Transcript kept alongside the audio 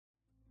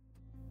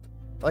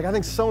Like, I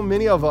think so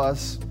many of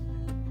us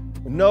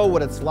know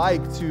what it's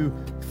like to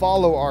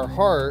follow our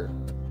heart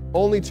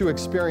only to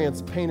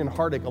experience pain and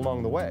heartache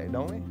along the way,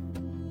 don't we?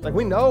 Like,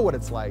 we know what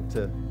it's like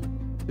to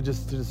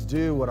just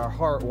do what our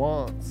heart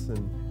wants.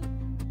 And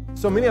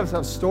so many of us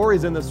have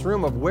stories in this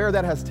room of where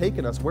that has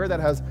taken us, where that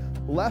has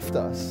left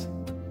us.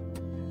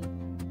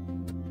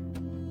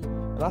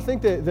 And I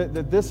think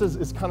that this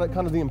is kind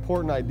of the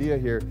important idea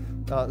here.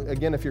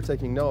 Again, if you're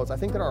taking notes, I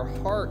think that our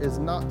heart is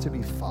not to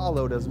be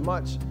followed as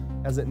much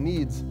as it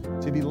needs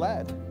to be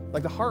led.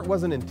 Like, the heart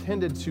wasn't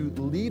intended to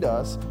lead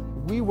us.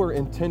 We were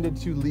intended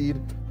to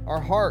lead our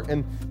heart.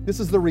 And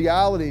this is the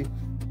reality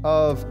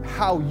of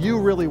how you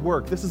really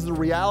work. This is the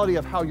reality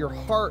of how your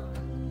heart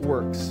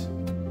works.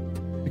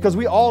 Because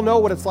we all know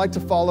what it's like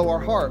to follow our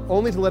heart,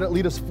 only to let it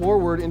lead us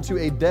forward into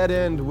a dead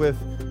end with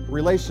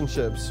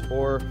relationships,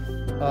 or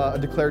a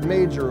declared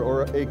major,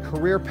 or a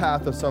career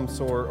path of some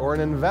sort, or an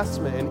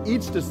investment. And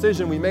each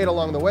decision we made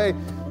along the way,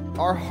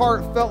 our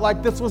heart felt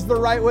like this was the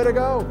right way to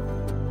go.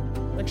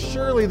 Like,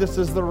 surely this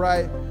is the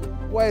right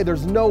way.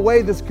 There's no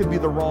way this could be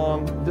the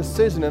wrong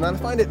decision. And I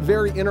find it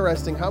very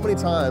interesting how many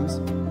times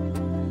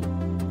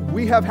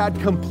we have had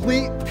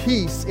complete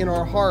peace in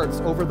our hearts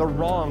over the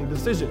wrong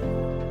decision.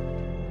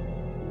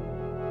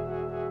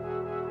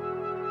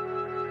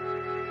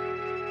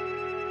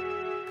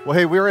 Well,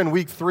 hey, we're in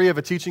week 3 of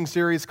a teaching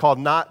series called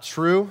Not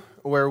True,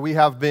 where we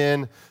have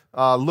been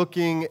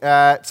looking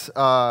at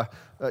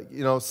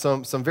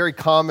some very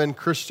common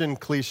Christian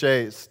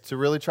cliches to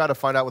really try to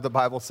find out what the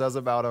Bible says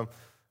about them.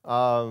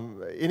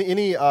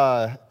 Any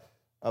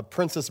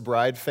Princess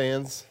Bride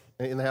fans?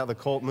 And they have the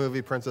cult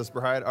movie Princess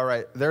Bride. All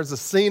right, there's a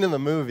scene in the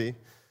movie,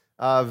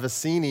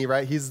 Vicini,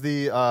 right? He's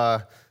the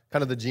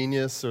kind of the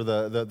genius, or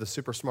the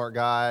super smart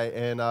guy.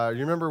 And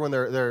you remember when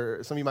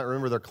some of you might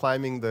remember they're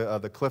climbing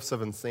the cliffs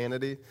of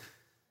insanity,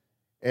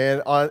 and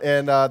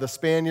the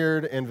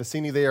Spaniard and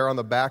Vicini, they are on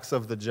the backs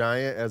of the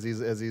giant as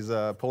he's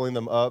pulling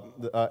them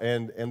up,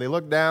 and they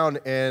look down,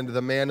 and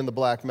the man in the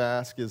black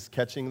mask is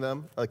catching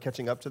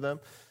up to them.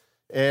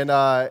 And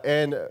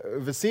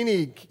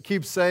Vicini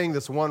keeps saying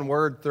this one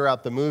word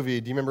throughout the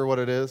movie. Do you remember what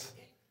it is?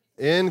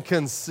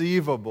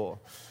 Inconceivable.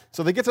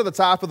 So they get to the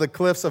top of the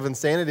cliffs of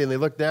insanity, and they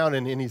look down,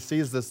 and he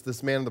sees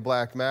this man in the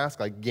black mask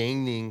like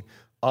gaining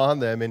on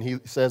them, and he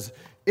says,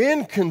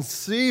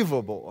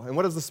 "Inconceivable." And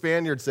what does the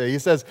Spaniard say? He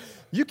says,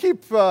 "You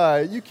keep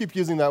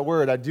using that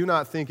word. I do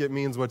not think it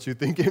means what you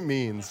think it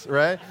means,"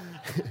 right?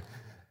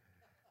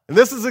 And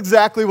this is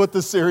exactly what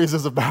this series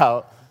is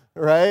about.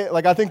 Right?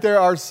 Like, I think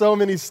there are so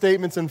many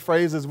statements and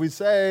phrases we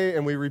say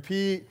and we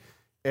repeat,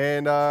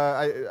 and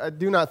I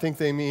do not think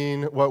they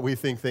mean what we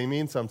think they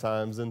mean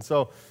sometimes. And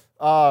so,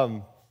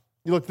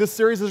 look, this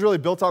series is really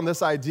built on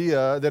this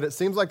idea that it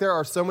seems like there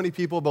are so many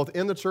people, both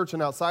in the church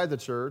and outside the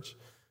church,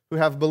 who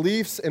have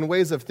beliefs and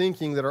ways of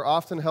thinking that are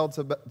often held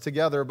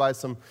together by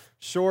some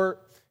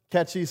short,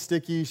 catchy,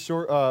 sticky,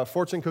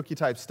 fortune cookie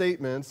type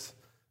statements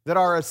that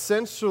are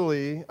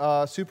essentially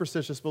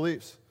superstitious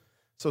beliefs.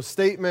 So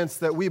statements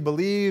that we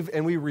believe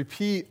and we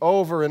repeat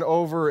over and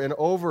over and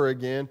over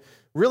again,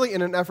 really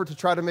in an effort to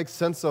try to make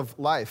sense of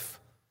life.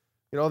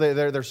 You know,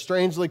 they're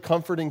strangely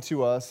comforting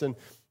to us. And,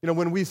 you know,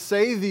 when we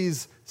say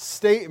these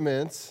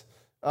statements,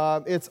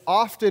 it's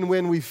often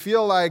when we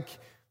feel like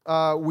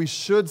we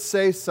should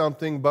say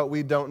something, but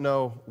we don't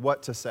know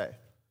what to say.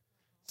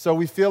 So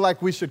we feel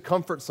like we should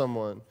comfort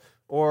someone,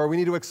 or we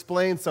need to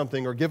explain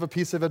something, or give a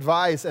piece of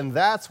advice. And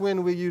that's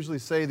when we usually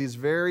say these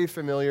very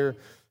familiar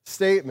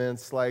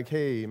statements like,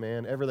 "Hey,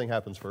 man, everything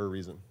happens for a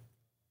reason,"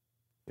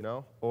 you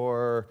know?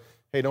 Or,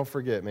 "Hey, don't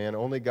forget, man,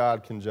 only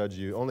God can judge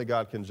you. Only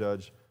God can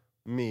judge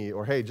me."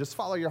 Or, "Hey, just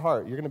follow your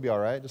heart. You're going to be all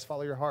right. Just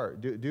follow your heart.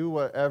 Do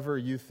whatever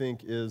you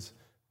think is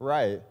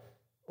right."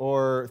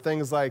 Or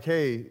things like,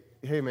 hey,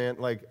 man,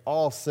 like,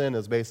 all sin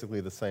is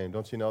basically the same.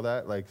 Don't you know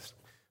that? Like,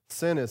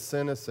 sin is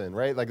sin,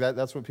 right? Like,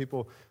 that's what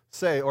people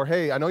say. Or,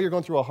 "Hey, I know you're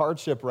going through a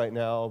hardship right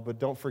now, but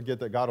don't forget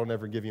that God will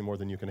never give you more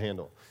than you can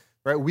handle."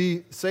 Right?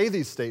 We say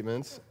these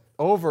statements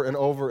over and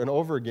over and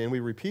over again.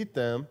 We repeat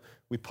them.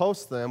 We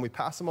post them. We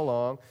pass them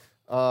along.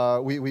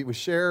 We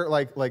share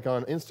like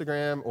on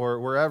Instagram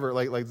or wherever,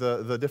 like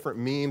the different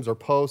memes or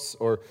posts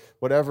or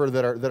whatever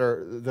that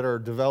are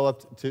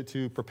developed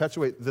to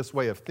perpetuate this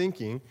way of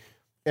thinking,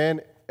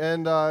 and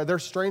they're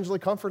strangely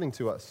comforting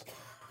to us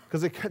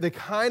because they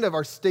kind of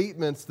are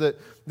statements that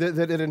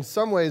in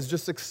some ways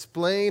just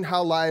explain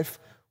how life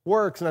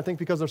works. And I think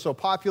because they're so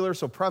popular,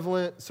 so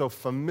prevalent, so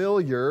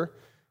familiar,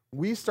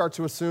 we start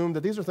to assume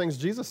that these are things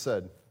Jesus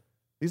said.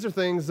 These are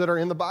things that are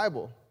in the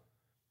Bible.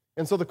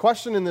 And so the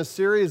question in this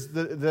series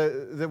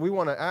that we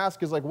want to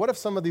ask is, like, what if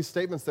some of these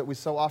statements that we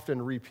so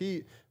often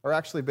repeat are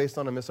actually based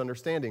on a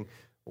misunderstanding?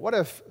 What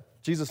if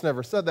Jesus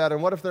never said that,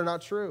 and what if they're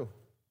not true?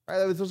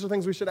 Right? Those are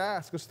things we should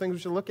ask. Those are things we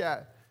should look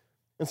at.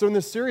 And so in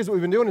this series, what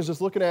we've been doing is just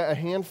looking at a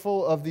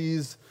handful of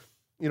these,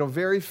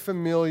 very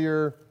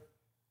familiar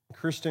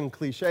Christian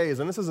cliches.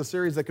 And this is a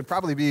series that could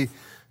probably be,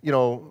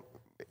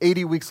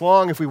 80 weeks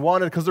long if we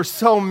wanted, because there's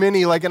so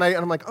many. And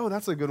I'm like, oh,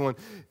 that's a good one.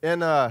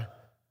 And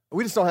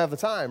We just don't have the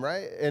time,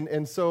 right?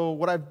 And so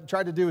what I've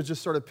tried to do is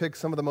just sort of pick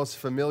some of the most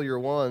familiar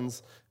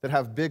ones that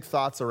have big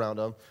thoughts around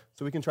them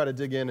so we can try to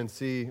dig in and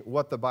see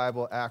what the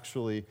Bible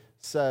actually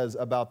says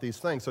about these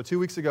things. So 2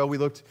 weeks ago, we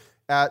looked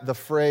at the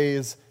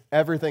phrase,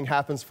 everything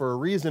happens for a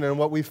reason, and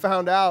what we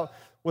found out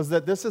was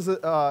that this is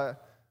not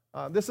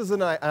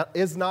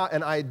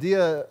an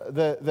idea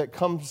that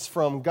comes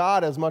from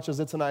God as much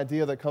as it's an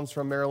idea that comes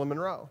from Marilyn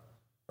Monroe,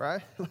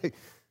 right?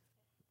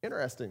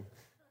 Interesting.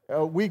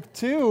 Week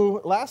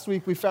 2, last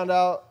week, we found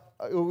out,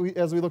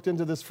 as we looked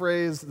into this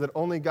phrase, that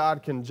only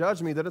God can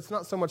judge me, that it's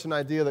not so much an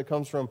idea that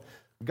comes from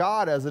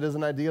God as it is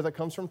an idea that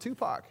comes from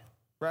Tupac,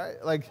 right?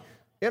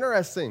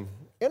 Interesting.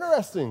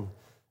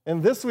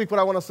 And this week, what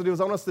I want us to do is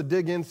I want us to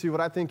dig into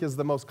what I think is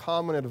the most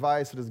common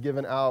advice that is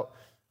given out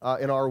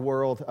in our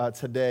world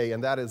today,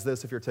 and that is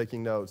this, if you're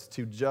taking notes,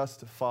 to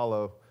just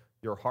follow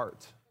your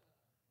heart.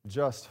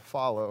 Just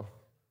follow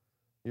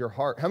your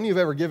heart. How many of you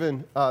have ever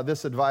given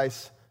this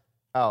advice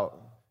out?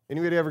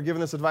 Anybody ever given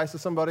this advice to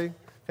somebody?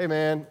 Hey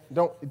man,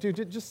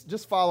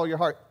 just follow your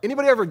heart.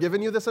 Anybody ever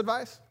given you this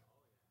advice?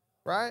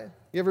 Right?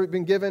 You ever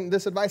been given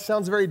this advice?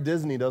 Sounds very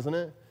Disney, doesn't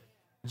it?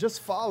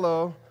 Just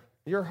follow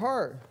your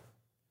heart.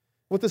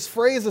 What this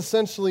phrase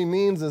essentially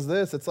means is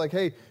this. It's like,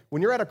 hey,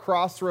 when you're at a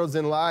crossroads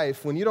in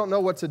life, when you don't know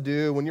what to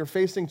do, when you're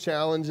facing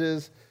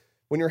challenges,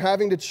 when you're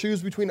having to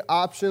choose between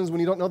options, when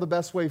you don't know the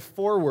best way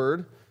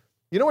forward,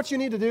 you know what you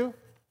need to do?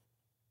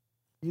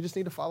 You just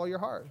need to follow your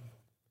heart.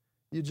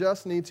 You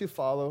just need to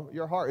follow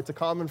your heart. It's a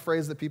common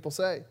phrase that people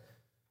say.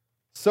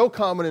 So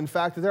common, in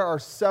fact, that there are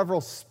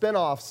several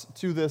spin-offs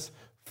to this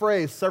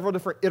phrase, several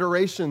different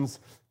iterations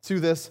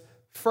to this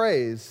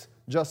phrase,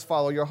 just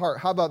follow your heart.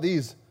 How about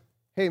these?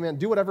 Hey, man,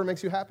 do whatever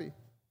makes you happy.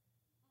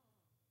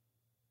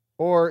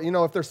 Or,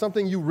 if there's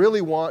something you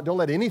really want, don't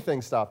let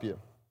anything stop you.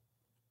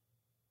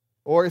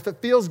 Or if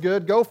it feels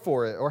good, go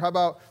for it. Or how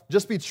about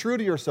just be true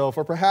to yourself?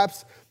 Or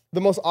perhaps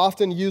the most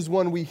often used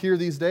one we hear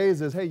these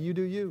days is, hey, you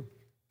do you.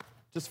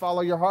 Just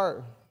follow your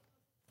heart.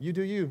 You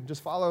do you.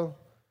 Just follow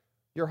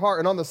your heart.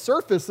 And on the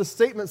surface, this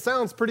statement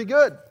sounds pretty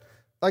good.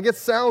 It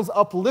sounds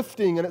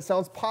uplifting and it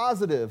sounds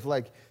positive.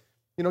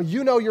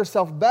 You know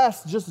yourself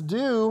best. Just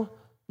do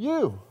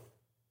you.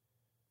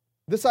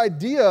 This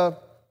idea,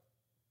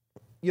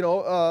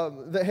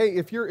 that, hey,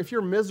 if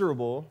you're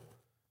miserable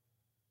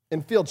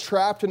and feel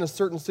trapped in a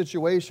certain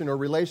situation or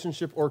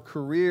relationship or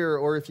career,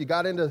 or if you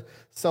got into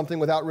something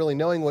without really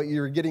knowing what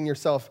you're getting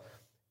yourself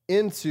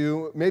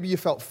into, maybe you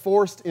felt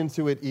forced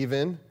into it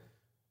even,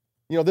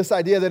 this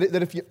idea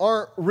that if you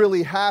aren't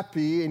really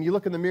happy and you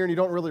look in the mirror and you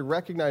don't really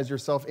recognize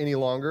yourself any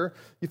longer,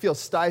 you feel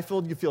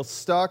stifled, you feel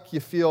stuck, you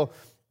feel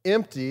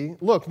empty.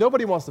 Look,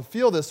 nobody wants to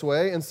feel this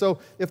way, and so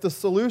if the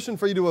solution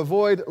for you to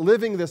avoid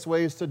living this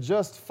way is to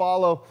just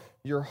follow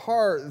your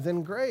heart,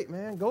 then great,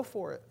 man, go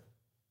for it,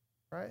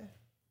 right?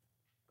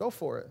 Go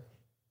for it.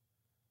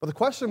 But the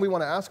question we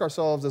want to ask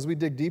ourselves as we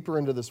dig deeper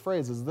into this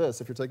phrase is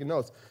this, if you're taking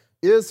notes,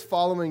 is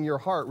following your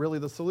heart really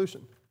the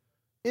solution?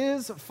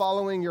 Is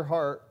following your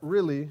heart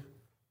really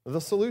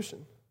the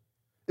solution?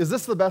 Is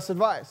this the best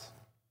advice?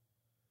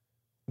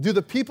 Do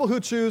the people who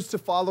choose to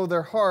follow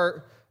their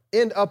heart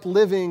end up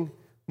living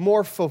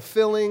more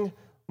fulfilling,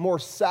 more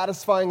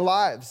satisfying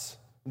lives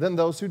than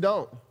those who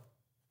don't?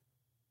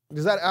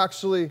 Because that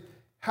actually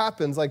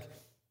happens.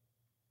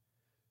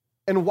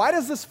 And why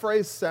does this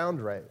phrase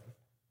sound right?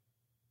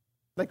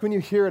 When you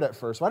hear it at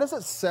first, why does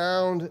it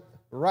sound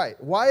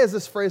right? Why is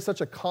this phrase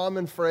such a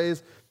common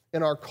phrase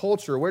in our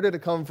culture? Where did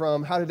it come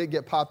from? How did it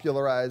get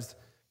popularized?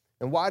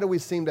 And why do we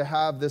seem to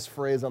have this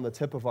phrase on the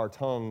tip of our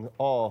tongue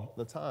all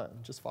the time?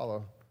 Just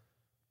follow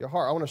your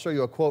heart. I want to show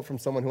you a quote from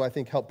someone who I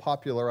think helped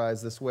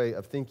popularize this way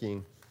of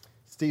thinking.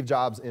 Steve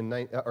Jobs in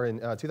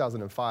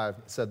 2005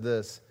 said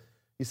this.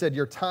 He said,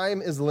 "Your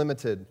time is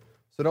limited,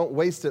 so don't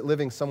waste it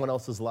living someone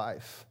else's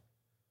life.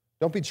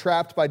 Don't be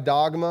trapped by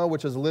dogma,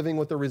 which is living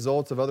with the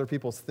results of other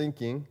people's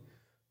thinking.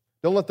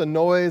 Don't let the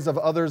noise of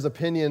others'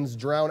 opinions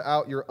drown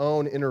out your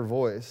own inner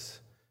voice.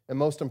 And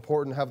most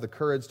important, have the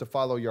courage to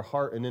follow your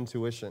heart and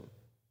intuition.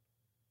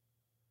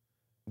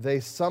 They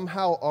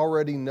somehow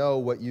already know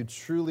what you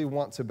truly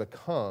want to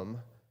become.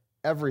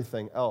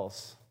 Everything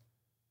else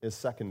is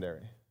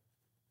secondary."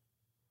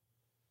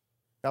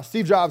 Now,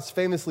 Steve Jobs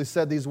famously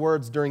said these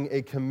words during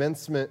a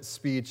commencement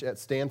speech at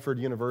Stanford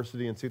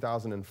University in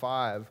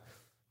 2005.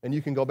 And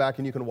you can go back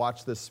and you can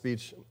watch this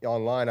speech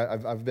online.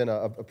 I've been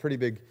a pretty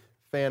big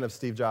fan of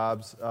Steve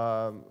Jobs,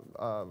 for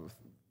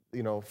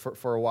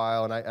a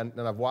while,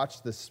 and I've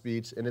watched this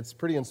speech, and it's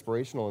pretty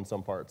inspirational in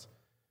some parts.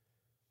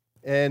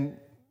 And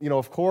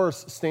of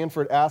course,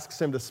 Stanford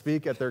asks him to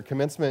speak at their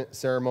commencement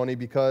ceremony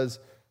because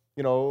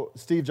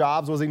Steve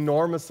Jobs was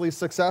enormously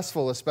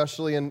successful,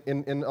 especially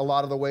in a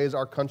lot of the ways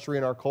our country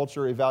and our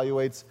culture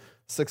evaluates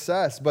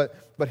success. But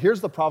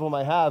here's the problem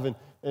I have,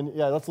 and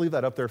yeah, let's leave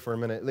that up there for a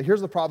minute.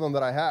 Here's the problem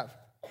that I have.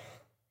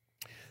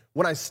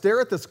 When I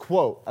stare at this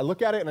quote, I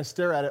look at it and I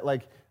stare at it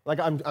like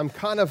I'm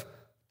kind of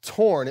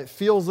torn. It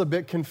feels a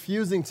bit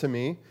confusing to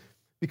me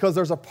because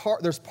there's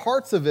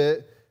parts of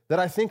it that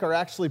I think are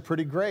actually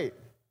pretty great.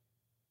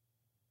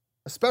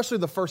 Especially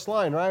the first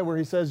line, right, where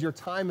he says, your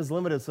time is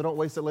limited, so don't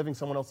waste it living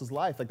someone else's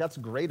life. Like, that's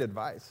great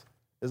advice,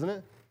 isn't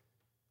it?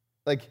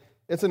 Like,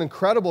 it's an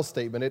incredible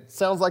statement. It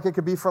sounds like it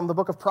could be from the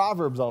book of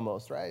Proverbs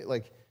almost, right?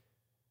 Like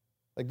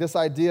this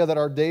idea that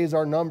our days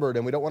are numbered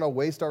and we don't want to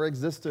waste our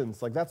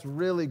existence. Like, that's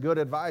really good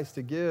advice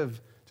to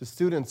give to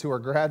students who are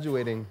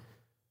graduating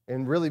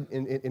and really,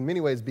 in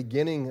many ways,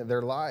 beginning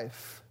their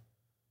life.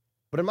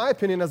 But in my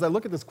opinion, as I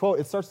look at this quote,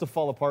 it starts to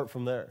fall apart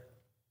from there.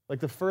 Like,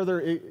 the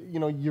further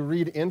you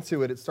read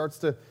into it, it starts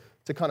to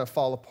kind of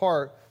fall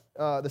apart.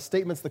 The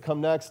statements that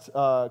come next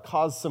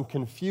cause some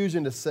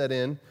confusion to set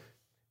in.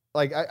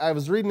 Like, I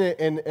was reading it,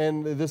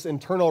 and this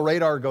internal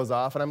radar goes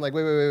off, and I'm like,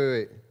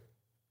 wait.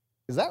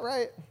 Is that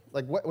right?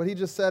 Like, what he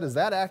just said, is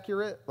that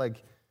accurate?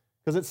 Like,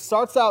 because it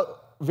starts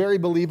out very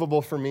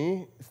believable for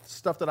me,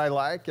 stuff that I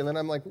like, and then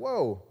I'm like,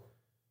 whoa.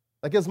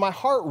 Like, is my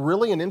heart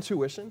really an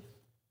intuition?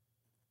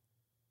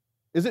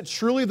 Is it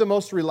truly the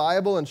most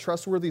reliable and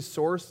trustworthy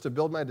source to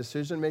build my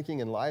decision-making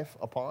in life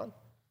upon?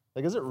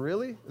 Like, is it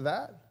really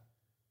that?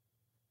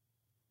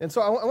 And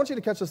so I want you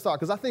to catch this thought,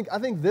 because I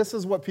think this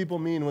is what people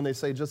mean when they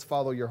say just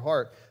follow your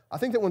heart. I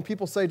think that when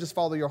people say just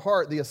follow your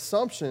heart, the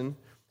assumption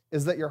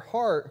is that your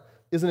heart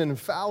is an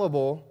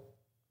infallible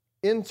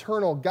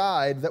internal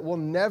guide that will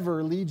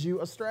never lead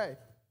you astray.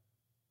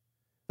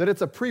 That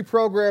it's a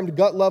pre-programmed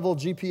gut-level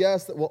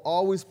GPS that will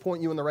always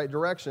point you in the right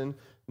direction,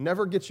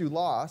 never get you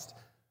lost,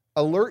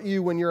 alert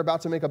you when you're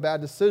about to make a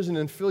bad decision,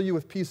 and fill you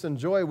with peace and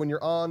joy when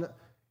you're on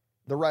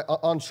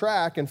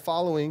track and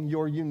following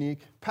your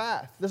unique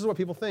path. This is what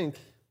people think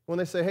when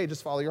they say, hey,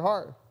 just follow your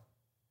heart.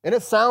 And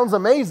it sounds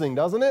amazing,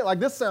 doesn't it? Like,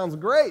 this sounds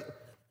great.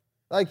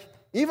 Like,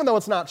 even though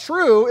it's not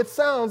true, it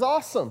sounds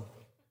awesome.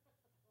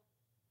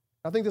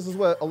 I think this is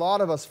what a lot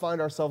of us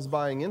find ourselves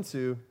buying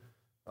into,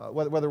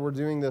 whether we're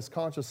doing this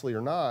consciously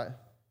or not.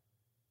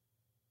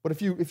 But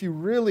if you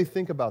really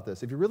think about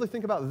this, if you really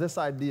think about this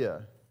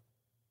idea,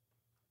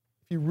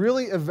 if you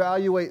really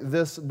evaluate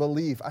this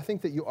belief, I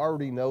think that you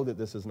already know that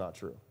this is not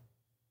true.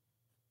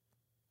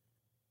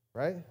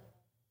 Right?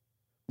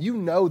 You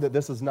know that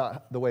this is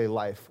not the way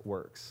life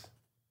works.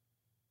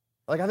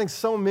 Like, I think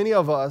so many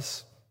of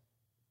us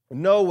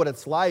know what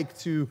it's like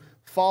to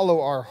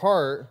follow our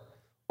heart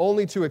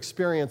only to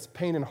experience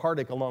pain and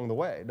heartache along the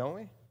way, don't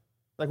we?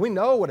 Like, we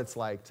know what it's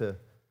like to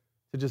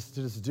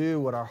just do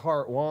what our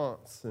heart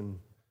wants. And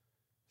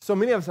so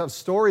many of us have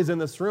stories in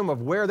this room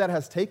of where that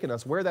has taken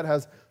us, where that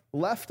has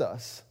left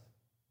us.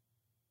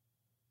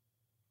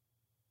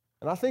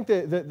 And I think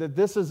that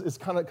this is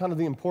kind of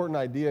the important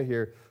idea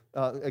here.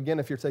 Again,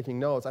 if you're taking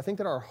notes, I think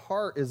that our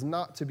heart is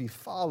not to be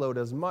followed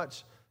as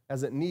much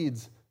as it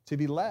needs to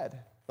be led.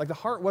 Like, the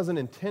heart wasn't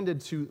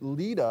intended to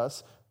lead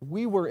us.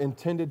 We were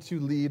intended to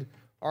lead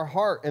our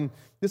heart. And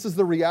this is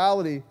the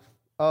reality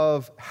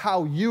of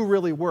how you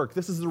really work.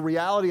 This is the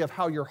reality of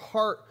how your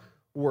heart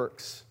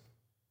works.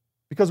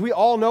 Because we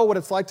all know what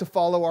it's like to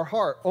follow our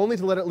heart, only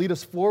to let it lead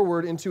us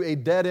forward into a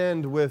dead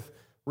end with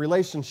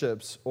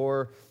relationships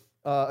or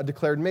a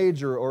declared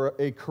major or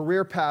a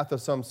career path of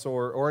some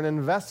sort or an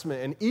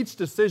investment. And each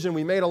decision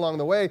we made along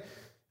the way,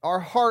 our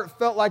heart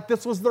felt like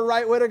this was the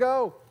right way to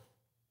go.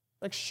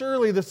 Like,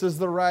 surely this is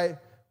the right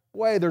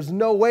way. There's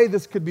no way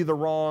this could be the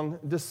wrong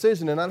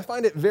decision. And I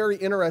find it very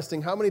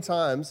interesting how many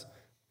times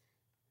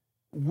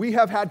we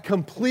have had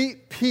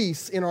complete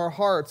peace in our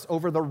hearts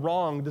over the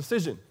wrong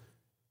decision.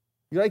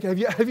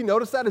 Have you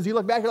noticed that? As you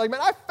look back, you're like,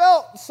 man, I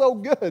felt so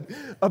good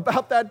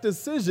about that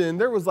decision.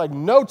 There was like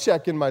no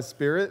check in my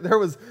spirit. There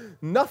was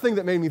nothing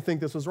that made me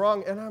think this was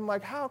wrong. And I'm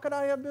like, how could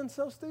I have been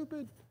so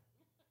stupid?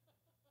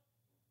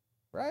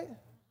 Right?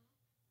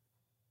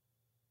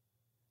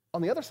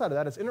 On the other side of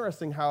that, it's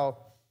interesting how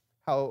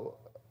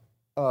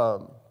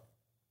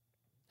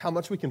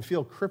much we can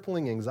feel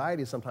crippling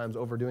anxiety sometimes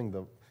over doing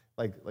the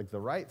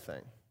right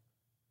thing.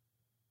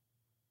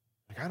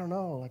 Like, I don't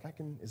know,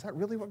 is that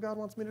really what God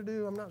wants me to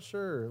do? I'm not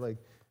sure.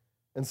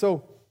 And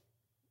so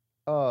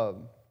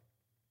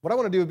what I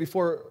want to do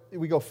before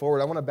we go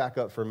forward, I want to back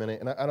up for a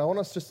minute, and I want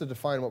us just to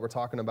define what we're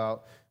talking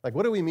about. Like,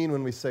 what do we mean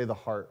when we say the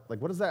heart?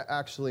 Like, what does that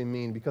actually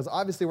mean? Because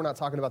obviously we're not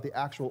talking about the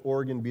actual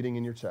organ beating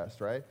in your chest,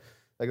 right?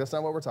 Like, that's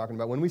not what we're talking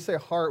about. When we say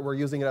heart, we're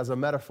using it as a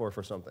metaphor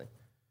for something.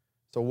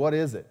 So what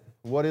is it?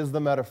 What is the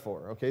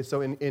metaphor? Okay,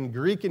 so in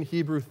Greek and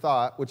Hebrew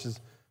thought, which is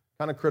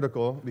kind of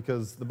critical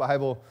because the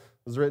Bible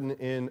was written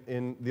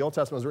in the Old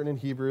Testament was written in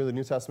Hebrew, the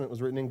New Testament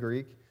was written in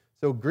Greek.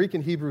 So Greek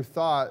and Hebrew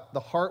thought,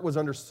 the heart was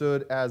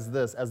understood as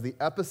this, as the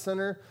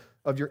epicenter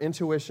of your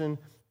intuition,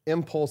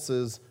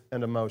 impulses,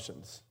 and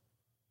emotions.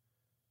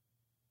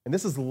 And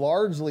this is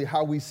largely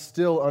how we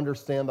still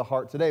understand the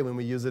heart today when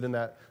we use it in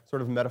that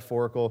sort of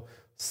metaphorical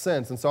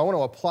sense. And so I want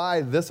to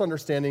apply this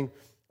understanding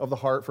of the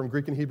heart from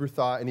Greek and Hebrew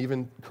thought and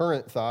even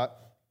current thought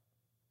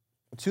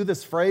to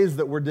this phrase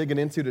that we're digging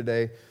into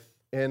today.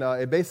 And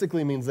it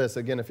basically means this,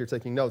 again, if you're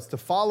taking notes, to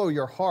follow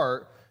your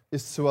heart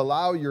is to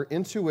allow your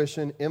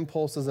intuition,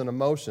 impulses, and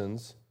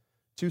emotions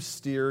to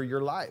steer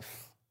your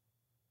life.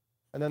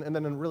 And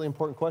then a really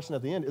important question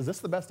at the end, is this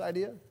the best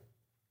idea?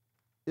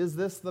 Is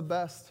this the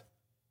best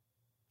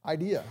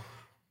idea?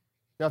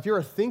 Now, if you're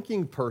a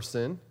thinking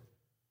person,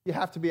 you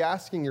have to be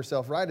asking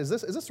yourself, right, is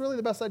this really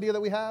the best idea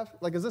that we have?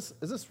 Like, is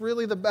this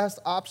really the best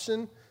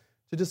option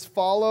to just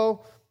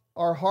follow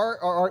our heart,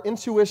 our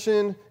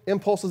intuition,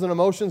 impulses, and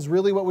emotions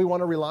really what we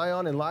want to rely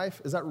on in life?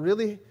 Is that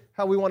really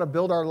how we want to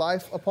build our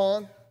life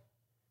upon?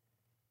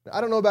 I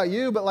don't know about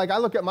you, but like I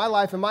look at my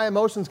life and my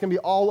emotions can be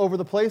all over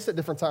the place at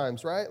different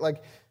times, right?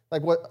 Like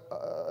what,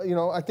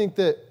 I think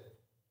that,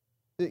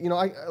 you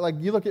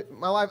look at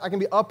my life, I can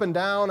be up and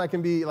down, I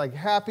can be like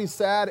happy,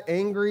 sad,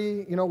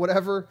 angry,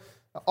 whatever,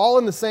 all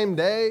in the same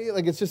day.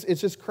 Like it's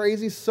just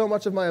crazy. So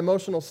much of my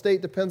emotional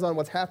state depends on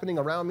what's happening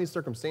around me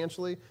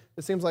circumstantially,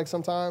 it seems like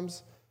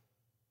sometimes.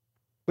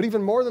 But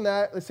even more than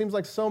that, it seems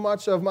like so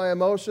much of my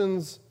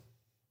emotions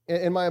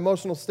and my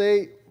emotional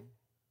state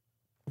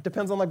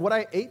depends on like what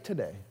I ate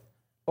today,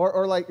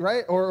 or like,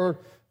 right, or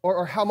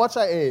how much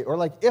I ate, or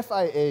like if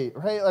I ate,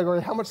 right, like,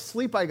 or how much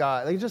sleep I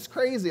got. Like it's just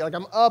crazy. Like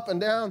I'm up and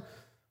down,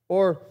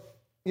 or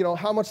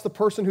how much the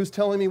person who's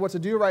telling me what to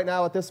do right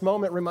now at this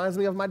moment reminds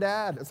me of my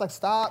dad. It's like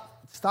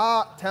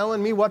stop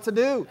telling me what to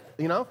do,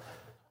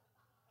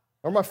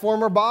 or my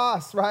former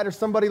boss, right, or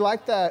somebody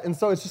like that. And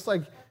so it's just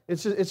like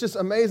it's just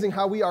amazing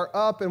how we are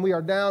up and we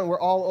are down. And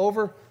we're all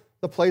over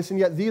the place, and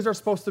yet these are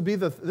supposed to be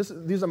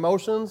these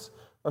emotions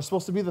are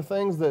supposed to be the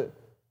things that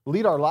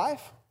lead our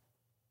life.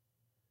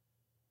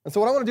 And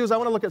so what I want to do is I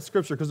want to look at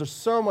Scripture, because there's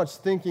so much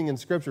thinking in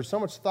Scripture, so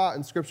much thought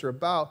in Scripture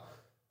about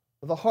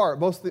the heart.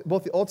 Both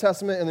the Old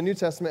Testament and the New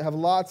Testament have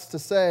lots to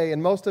say,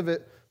 and most of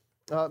it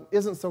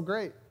isn't so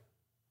great.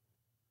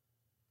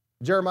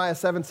 Jeremiah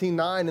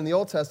 17:9 in the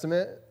Old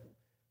Testament,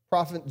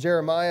 prophet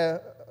Jeremiah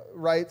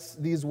writes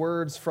these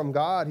words from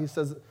God. He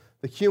says,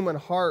 "The human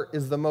heart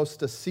is the most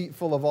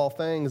deceitful of all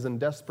things and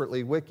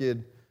desperately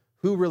wicked.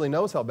 Who really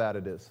knows how bad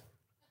it is?"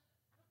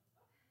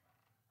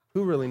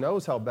 Who really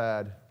knows how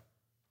bad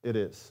it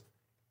is?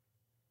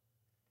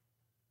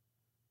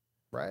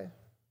 Right?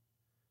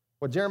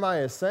 What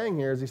Jeremiah is saying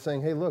here is he's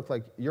saying, hey, look,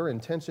 like your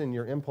intention,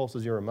 your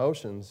impulses, your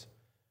emotions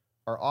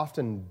are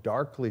often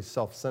darkly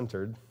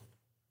self-centered,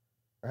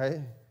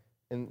 right?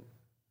 And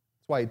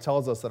that's why he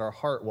tells us that our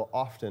heart will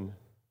often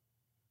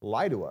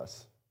lie to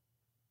us.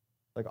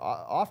 Like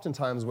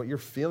oftentimes what you're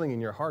feeling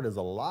in your heart is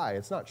a lie.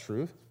 It's not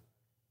truth.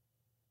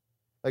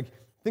 Like,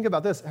 think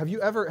about this. Have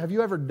you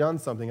ever done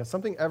something?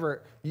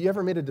 You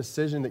ever made a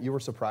decision that you were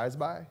surprised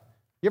by?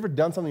 You ever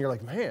done something you're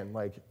like, man,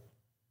 like,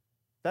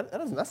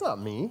 that's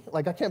not me.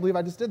 Like, I can't believe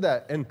I just did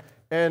that.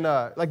 And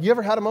like, you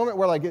ever had a moment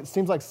where like it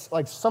seems like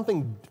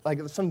something,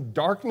 like some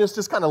darkness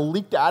just kind of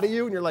leaked out of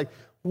you, and you're like,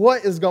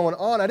 what is going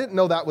on? I didn't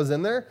know that was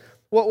in there.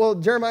 Well,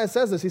 Jeremiah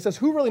says this. He says,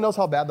 who really knows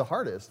how bad the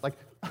heart is? Like,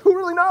 who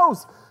really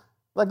knows?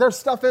 Like, there's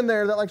stuff in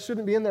there that like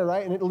shouldn't be in there,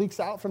 right? And it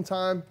leaks out from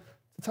time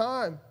to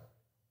time.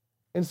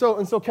 And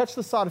so catch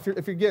this thought if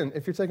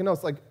you're taking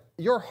notes, like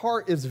your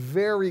heart is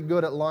very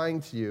good at lying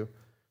to you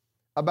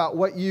about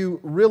what you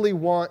really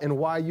want and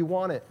why you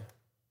want it.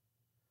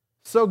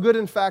 So good,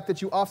 in fact,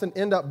 that you often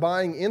end up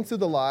buying into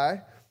the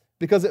lie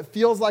because it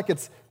feels like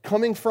it's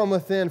coming from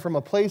within, from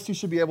a place you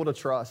should be able to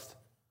trust,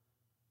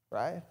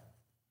 right?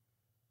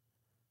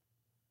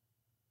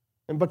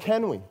 But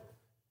can we?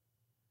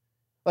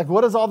 Like,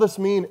 what does all this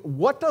mean?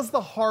 What does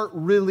the heart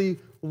really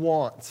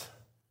want?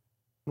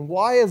 And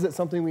why is it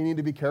something we need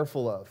to be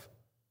careful of?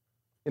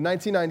 In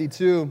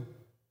 1992,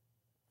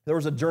 there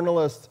was a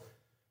journalist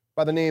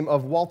by the name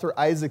of Walter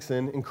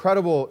Isaacson,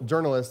 incredible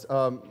journalist.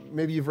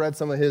 Maybe you've read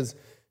some of his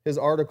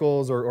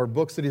articles or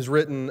books that he's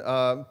written.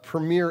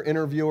 Premier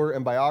interviewer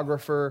and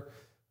biographer.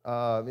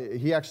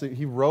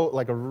 He wrote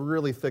like a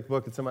really thick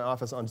book. It's in my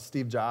office on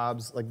Steve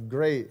Jobs. Like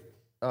great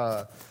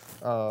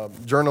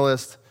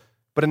journalist.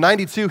 But in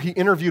 92, he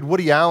interviewed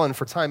Woody Allen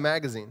for Time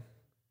magazine.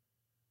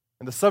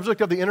 And the subject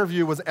of the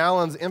interview was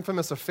Allen's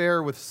infamous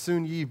affair with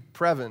Soon-Yi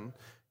Previn.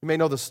 You may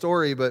know the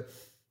story, but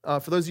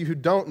for those of you who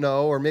don't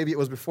know, or maybe it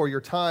was before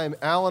your time,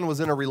 Allen was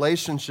in a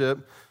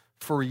relationship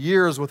for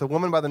years with a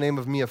woman by the name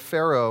of Mia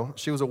Farrow.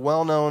 She was a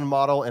well-known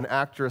model and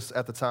actress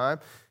at the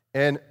time.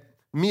 And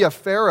Mia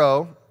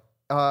Farrow,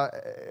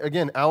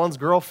 again, Allen's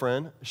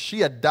girlfriend,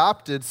 she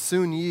adopted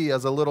Soon-Yi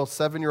as a little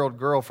 7-year-old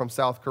girl from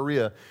South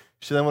Korea.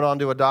 She then went on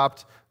to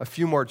adopt a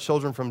few more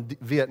children from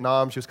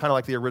Vietnam. She was kind of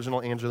like the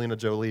original Angelina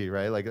Jolie,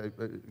 right? Like,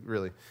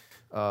 really.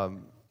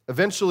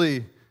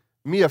 Eventually,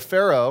 Mia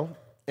Farrow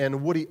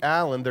and Woody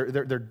Allen,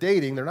 they're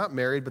dating. They're not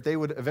married, but they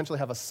would eventually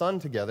have a son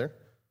together,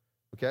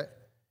 okay?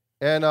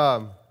 And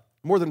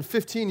more than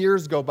 15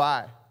 years go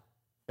by,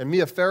 and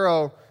Mia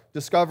Farrow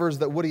discovers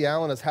that Woody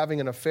Allen is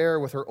having an affair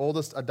with her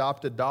oldest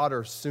adopted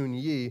daughter,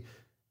 Soon-Yi.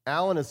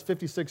 Allen is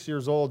 56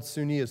 years old.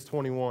 Soon-Yi is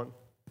 21.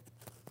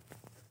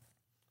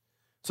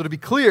 So to be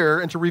clear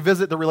and to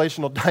revisit the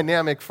relational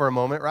dynamic for a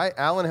moment, right?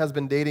 Allen has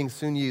been dating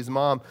Soon-Yi's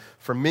mom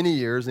for many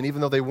years, and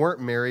even though they weren't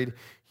married,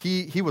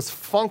 he was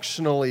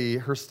functionally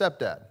her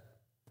stepdad.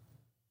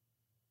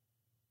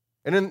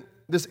 And in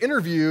this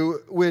interview,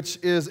 which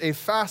is a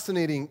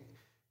fascinating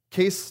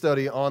case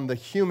study on the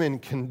human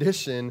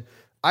condition,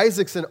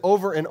 Isaacson,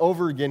 over and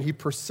over again, he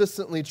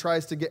persistently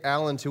tries to get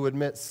Allen to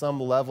admit some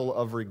level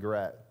of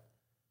regret.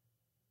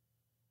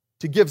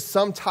 to give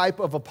some type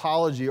of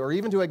apology or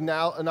even to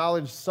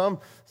acknowledge some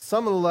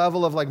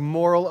level of like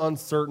moral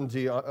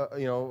uncertainty,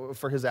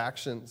 for his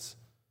actions.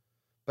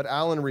 But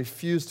Alan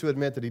refused to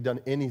admit that he'd done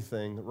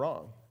anything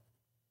wrong.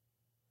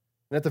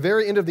 And at the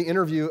very end of the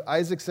interview,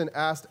 Isaacson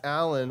asked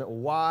Alan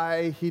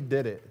why he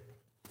did it.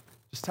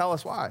 Just tell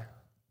us why.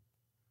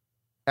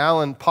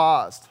 Alan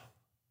paused,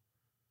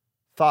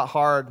 thought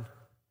hard,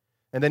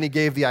 and then he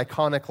gave the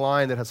iconic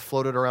line that has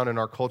floated around in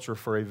our culture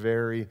for a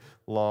very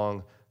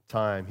long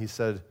time. He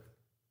said,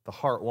 "The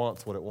heart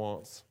wants what it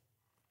wants."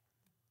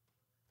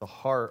 The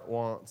heart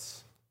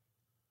wants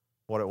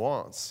what it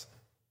wants.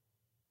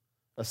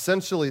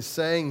 Essentially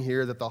saying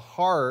here that the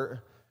heart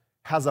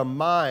has a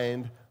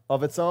mind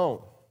of its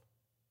own,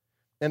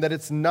 and that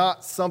it's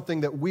not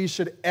something that we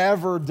should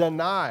ever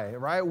deny,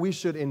 right? We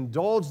should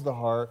indulge the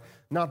heart,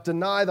 not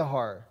deny the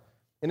heart.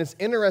 And it's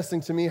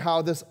interesting to me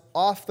how this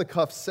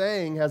off-the-cuff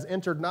saying has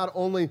entered not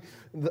only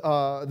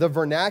the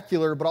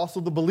vernacular, but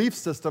also the belief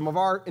system of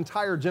our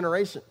entire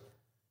generation.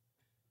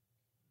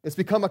 It's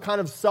become a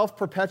kind of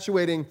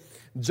self-perpetuating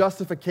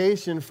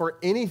justification for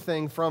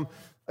anything from,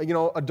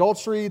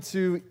 adultery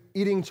to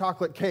eating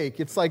chocolate cake.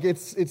 It's like,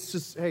 it's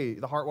just, hey,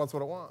 the heart wants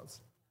what it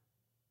wants.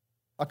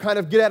 A kind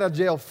of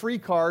get-out-of-jail-free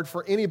card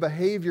for any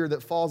behavior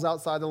that falls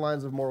outside the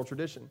lines of moral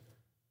tradition.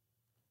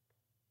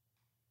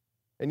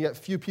 And yet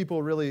few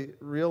people really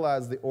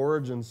realize the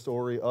origin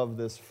story of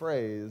this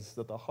phrase,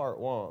 that the heart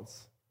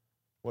wants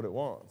what it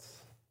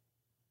wants.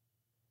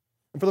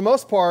 And for the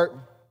most part,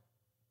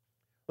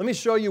 let me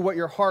show you what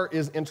your heart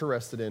is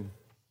interested in.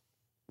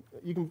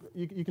 You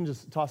can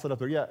just toss it up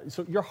there. Yeah,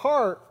 so your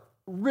heart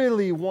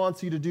really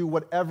wants you to do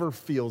whatever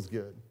feels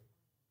good.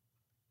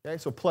 Okay,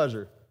 so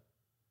pleasure.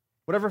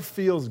 Whatever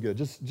feels good,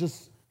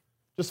 just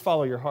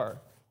follow your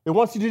heart. It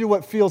wants you to do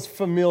what feels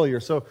familiar.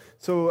 So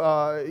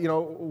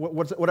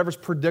whatever's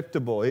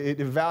predictable. It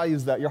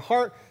values that. Your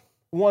heart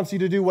wants you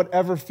to do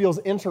whatever feels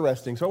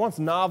interesting. So it wants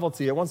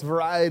novelty. It wants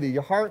variety.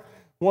 Your heart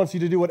wants you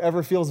to do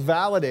whatever feels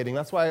validating.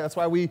 That's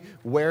why we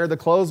wear the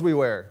clothes we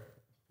wear,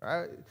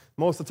 right?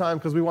 Most of the time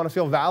because we want to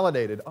feel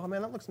validated. Oh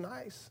man, that looks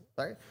nice,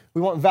 right?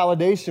 We want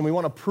validation. We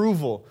want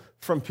approval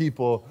from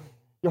people.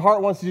 Your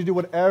heart wants you to do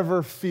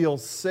whatever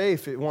feels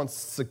safe. It wants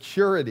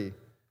security,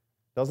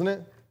 doesn't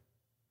it?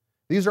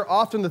 These are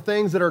often the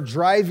things that are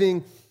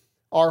driving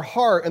our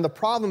heart, and the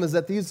problem is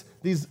that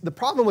the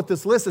problem with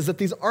this list is that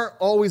these aren't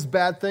always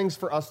bad things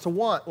for us to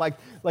want. Like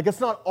it's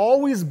not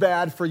always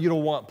bad for you to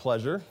want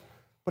pleasure,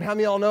 but how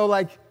many of y'all know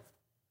like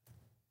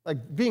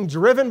being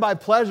driven by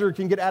pleasure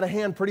can get out of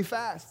hand pretty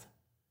fast?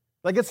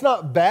 Like it's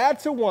not bad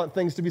to want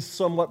things to be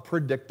somewhat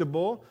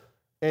predictable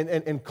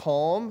and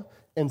calm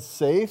and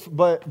safe,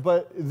 but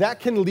that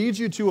can lead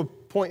you to a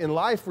point in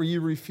life where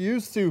you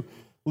refuse to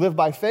live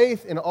by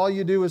faith, and all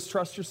you do is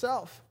trust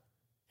yourself.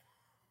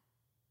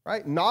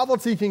 Right?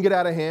 Novelty can get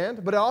out of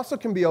hand, but it also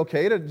can be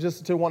okay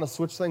to want to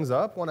switch things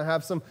up, want to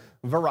have some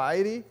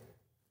variety.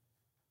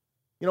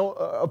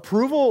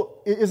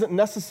 Approval isn't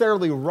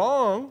necessarily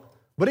wrong,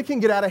 but it can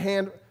get out of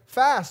hand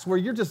fast, where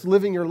you're just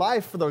living your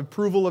life for the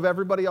approval of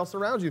everybody else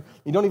around you.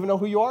 You don't even know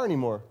who you are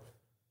anymore.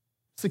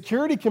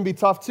 Security can be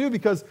tough too,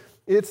 because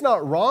it's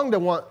not wrong to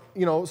want,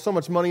 so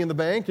much money in the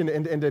bank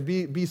and to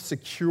be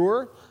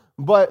secure.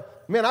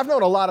 But man, I've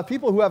known a lot of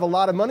people who have a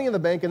lot of money in the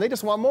bank and they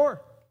just want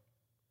more.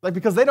 Like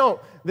because they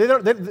don't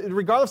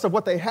regardless of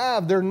what they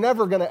have, they're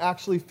never going to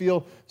actually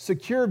feel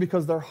secure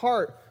because their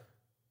heart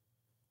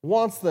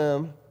wants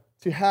them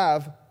to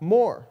have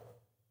more.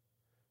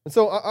 And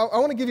so I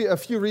want to give you a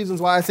few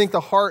reasons why I think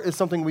the heart is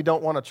something we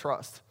don't want to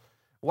trust.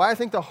 Why I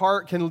think the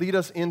heart can lead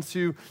us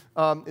into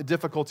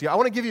difficulty. I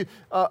want to give you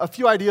a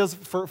few ideas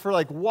for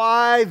like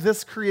why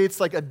this creates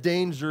like a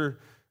danger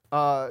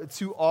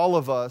to all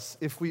of us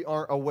if we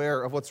aren't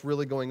aware of what's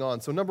really going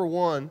on. So number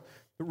one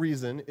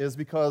reason is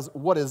because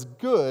what is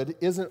good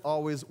isn't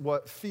always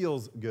what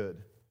feels good.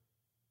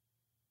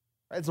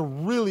 It's a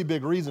really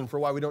big reason for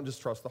why we don't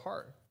just trust the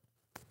heart.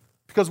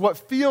 Because what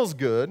feels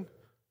good,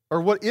 or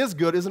what is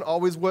good, isn't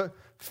always what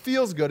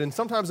feels good. And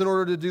sometimes in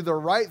order to do the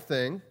right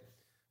thing,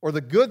 or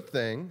the good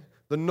thing,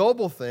 the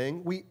noble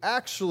thing, we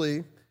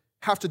actually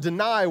have to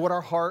deny what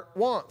our heart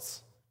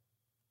wants.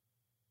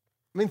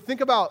 I mean,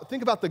 think about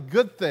the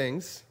good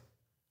things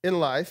in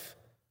life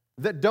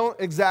that don't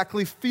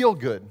exactly feel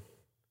good.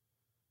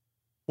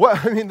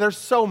 There's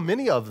so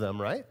many of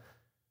them, right?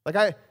 Like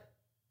I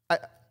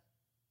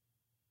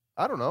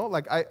don't know,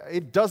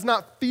 it does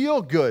not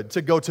feel good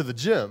to go to the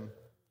gym,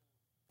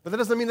 but that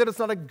doesn't mean that it's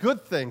not a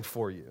good thing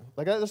for you.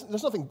 Like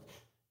there's nothing,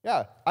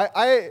 yeah,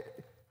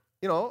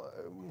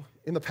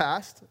 in the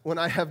past, when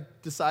I have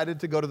decided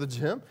to go to the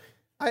gym,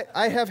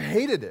 I have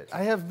hated it.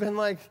 I have been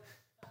like,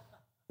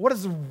 what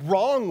is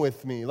wrong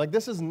with me? Like,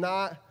 this is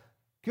not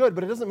good,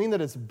 but it doesn't mean that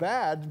it's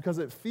bad because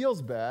it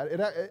feels bad,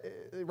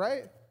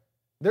 right?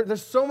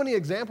 There's so many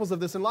examples of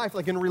this in life,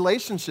 like in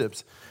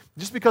relationships.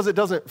 Just because it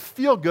doesn't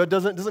feel good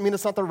doesn't mean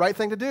it's not the right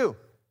thing to do.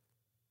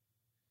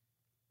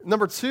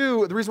 Number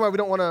two, the reason why we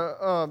don't want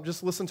to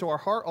just listen to our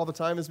heart all the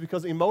time is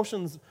because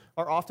emotions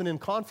are often in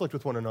conflict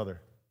with one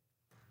another.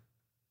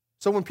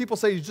 So when people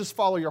say you just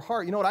follow your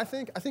heart, you know what I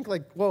think? I think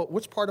like, well,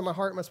 which part of my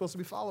heart am I supposed to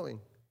be following?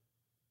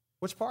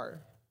 Which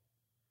part?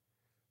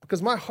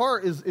 Because my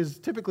heart is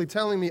typically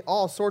telling me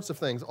all sorts of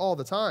things all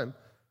the time.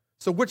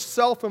 So which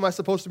self am I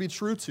supposed to be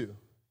true to?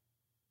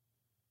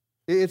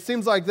 It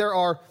seems like there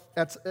are,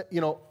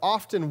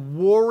 often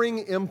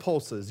warring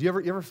impulses. You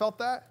ever felt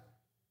that?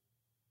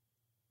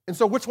 And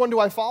so which one do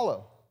I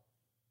follow?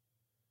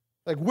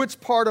 Like, which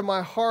part of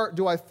my heart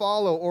do I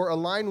follow or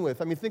align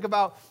with? I mean, think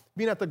about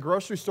being at the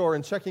grocery store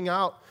and checking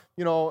out,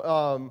 as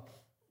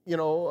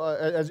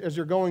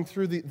you're going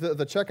through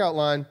the checkout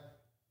line.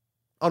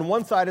 On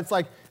one side, it's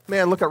like,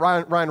 man, look at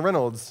Ryan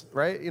Reynolds,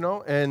 right?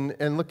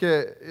 And look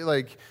at,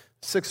 like,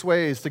 6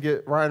 ways to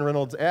get Ryan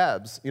Reynolds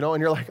abs, and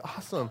you're like,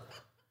 awesome.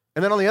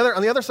 And then on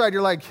the other side,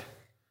 you're like,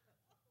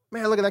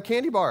 man, look at that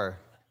candy bar.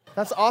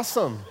 That's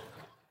awesome.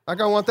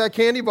 Like, I want that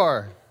candy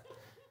bar.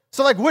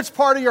 So, like, which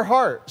part of your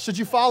heart should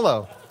you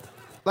follow?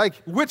 Like,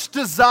 which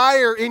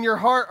desire in your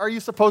heart are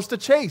you supposed to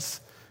chase?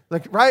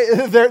 Like, right?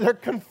 They're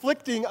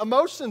conflicting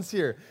emotions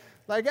here.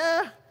 Like,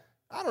 I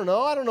don't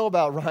know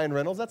about Ryan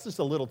Reynolds. That's just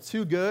a little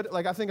too good.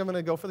 Like, I think I'm going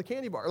to go for the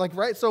candy bar. Like,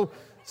 right? So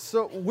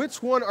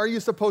which one are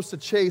you supposed to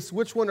chase?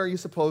 Which one are you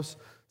supposed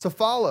to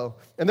follow?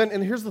 And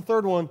here's the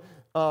third one.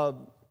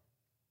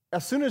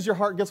 As soon as your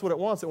heart gets what it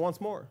wants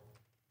more.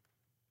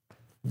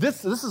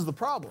 This is the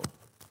problem.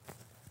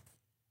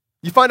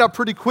 You find out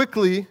pretty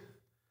quickly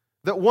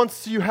that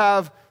once you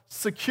have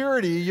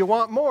security, you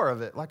want more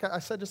of it. Like I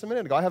said just a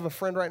minute ago, I have a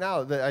friend right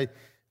now that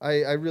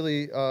I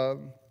really,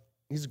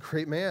 he's a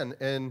great man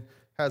and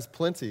has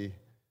plenty,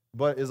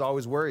 but is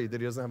always worried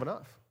that he doesn't have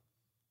enough.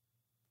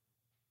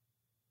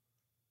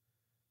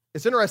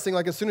 It's interesting,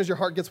 like as soon as your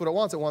heart gets what it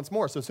wants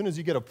more. So as soon as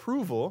you get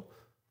approval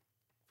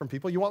from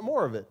people, you want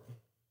more of it.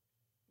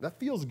 That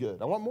feels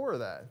good. I want more of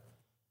that.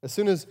 As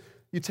soon as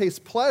you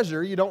taste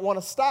pleasure, you don't want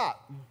to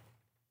stop.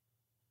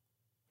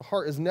 The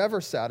heart is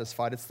never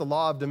satisfied. It's the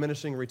law of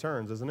diminishing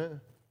returns, isn't it?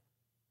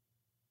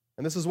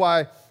 And this is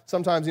why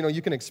sometimes,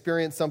 you can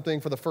experience something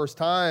for the first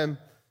time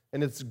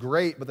and it's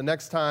great, but the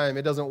next time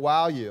it doesn't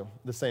wow you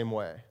the same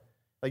way.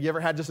 Like, you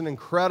ever had just an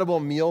incredible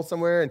meal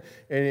somewhere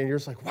and you're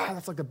just like, wow,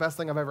 that's like the best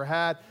thing I've ever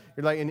had.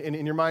 You're like,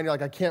 in your mind, you're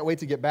like, I can't wait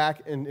to get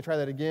back and try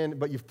that again.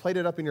 But you've played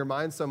it up in your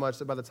mind so much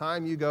that by the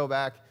time you go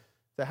back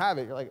to have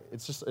it, you're like,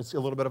 it's a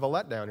little bit of a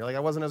letdown. You're like, I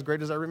wasn't as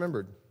great as I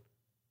remembered.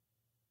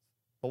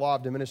 The law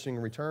of diminishing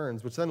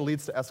returns, which then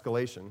leads to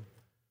escalation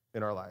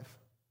in our life.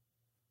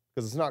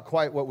 Because it's not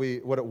quite what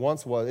it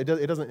once was. It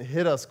doesn't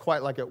hit us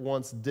quite like it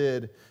once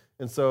did,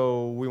 and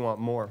so we want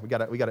more. We got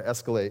to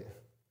escalate.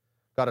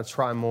 Got to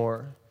try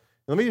more.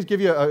 Let me just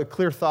give you a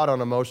clear thought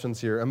on emotions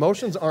here.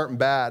 Emotions aren't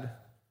bad.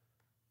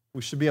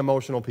 We should be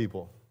emotional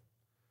people.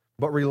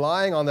 But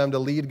relying on them to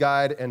lead,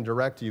 guide, and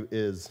direct you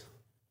is.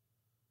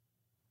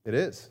 It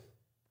is.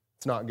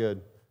 It's not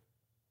good.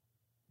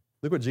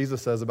 Look what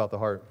Jesus says about the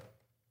heart.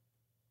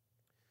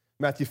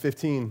 Matthew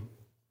 15,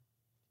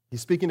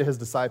 he's speaking to his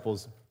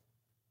disciples.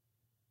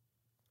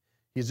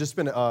 He's just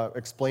been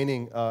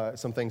explaining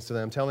some things to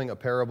them, telling a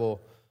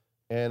parable,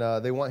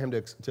 and they want him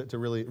to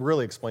really,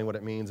 really explain what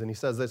it means. And he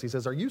says this, he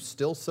says, are you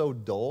still so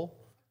dull?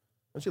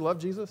 Don't you love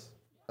Jesus?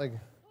 Like,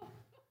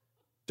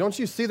 don't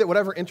you see that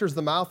whatever enters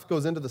the mouth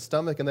goes into the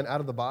stomach and then out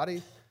of the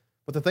body?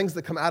 But the things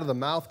that come out of the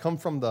mouth come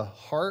from the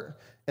heart,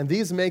 and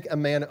these make a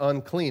man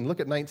unclean. Look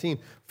at 19.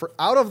 For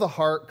out of the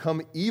heart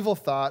come evil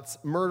thoughts,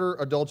 murder,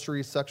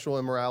 adultery, sexual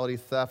immorality,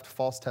 theft,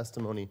 false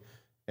testimony,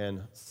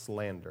 and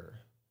slander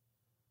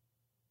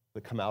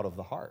that come out of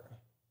the heart.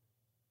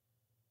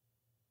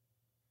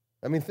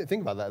 I mean,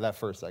 think about that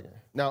for a second.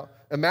 Now,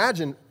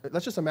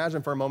 let's just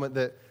imagine for a moment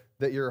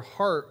that your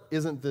heart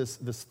isn't this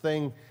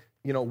thing,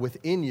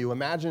 within you.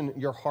 Imagine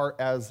your heart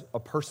as a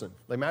person.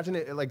 Like, imagine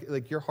it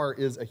like your heart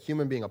is a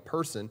human being, a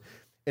person,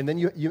 and then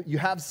you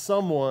have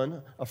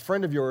someone, a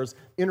friend of yours,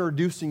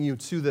 introducing you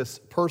to this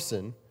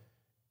person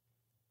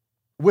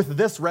with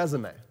this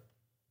resume.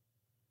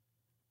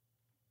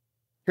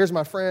 Here's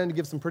my friend,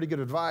 gives some pretty good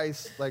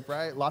advice,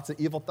 right? Lots of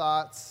evil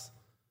thoughts,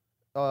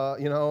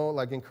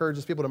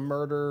 encourages people to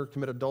murder,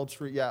 commit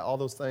adultery, all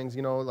those things,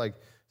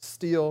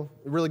 steal.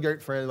 Really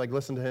great friend,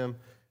 listen to him.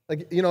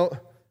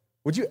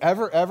 Would you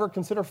ever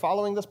consider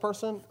following this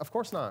person? Of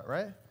course not,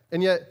 right?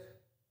 And yet,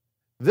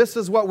 this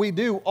is what we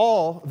do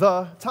all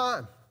the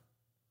time.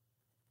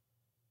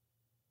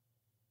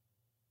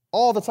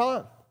 All the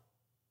time.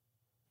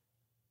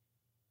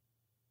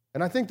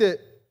 And I think that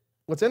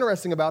what's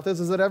interesting about this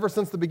is that ever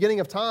since the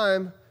beginning of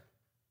time,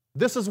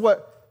 this is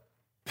what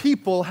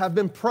people have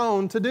been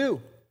prone to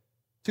do,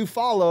 to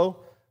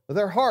follow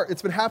their heart.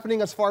 It's been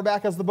happening as far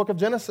back as the book of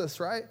Genesis,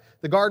 right?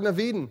 The Garden of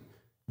Eden.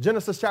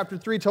 Genesis chapter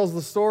 3 tells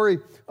the story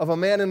of a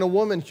man and a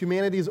woman,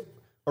 humanity's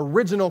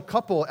original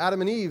couple,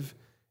 Adam and Eve,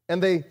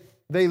 and they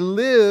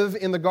live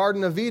in the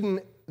Garden of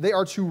Eden. They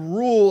are to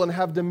rule and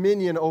have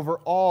dominion over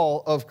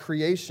all of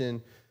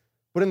creation.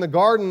 But in the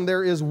garden,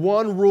 there is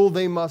one rule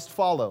they must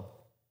follow,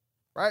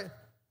 right?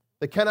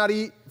 They cannot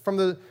eat from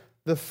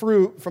the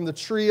fruit from the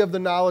tree of the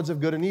knowledge of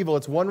good and evil.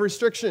 It's one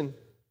restriction.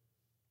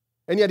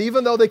 And yet,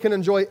 even though they can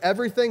enjoy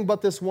everything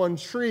but this one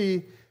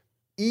tree,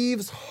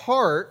 Eve's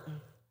heart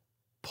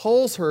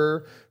pulls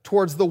her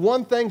towards the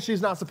one thing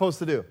she's not supposed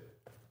to do.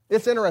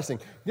 It's interesting.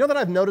 You know that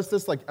I've noticed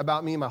this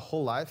about me my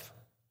whole life?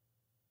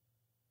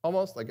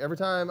 Almost. Every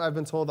time I've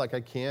been told I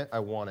can't, I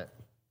want it.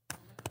 It's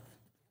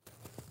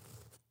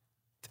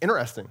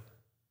interesting.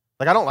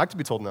 I don't like to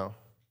be told no.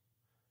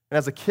 And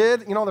as a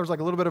kid, there's a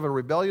little bit of a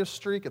rebellious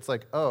streak. It's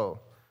oh,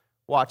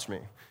 watch me.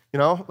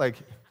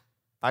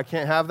 I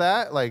can't have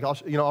that.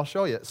 I'll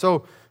show you.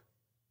 So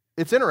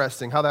it's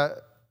interesting how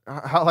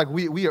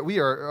we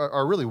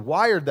are really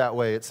wired that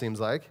way, it seems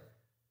like.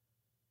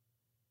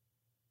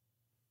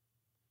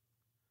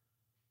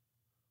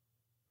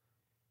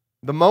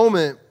 The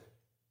moment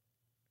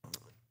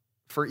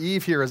for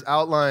Eve here is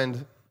outlined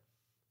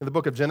in the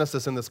book of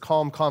Genesis in this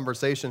calm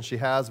conversation she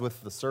has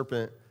with the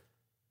serpent.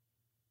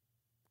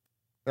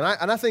 And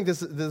I think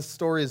this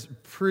story is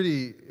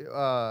pretty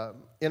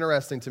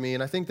interesting to me.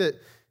 And I think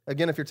that,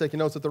 again, if you're taking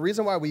notes, that the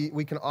reason why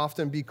we can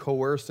often be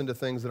coerced into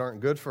things that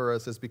aren't good for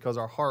us is because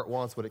our heart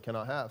wants what it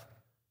cannot have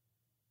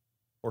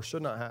or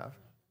should not have.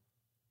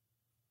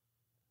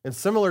 And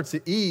similar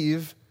to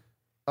Eve,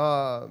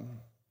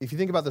 if you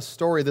think about the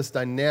story, this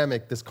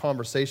dynamic, this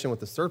conversation with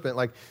the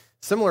serpent,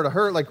 similar to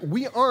her,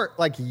 we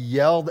aren't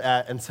yelled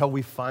at until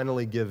we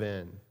finally give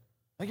in.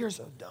 You're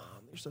so dumb,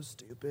 you're so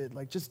stupid,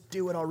 just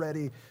do it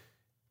already.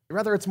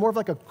 Rather, it's more of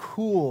a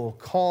cool,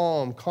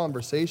 calm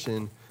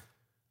conversation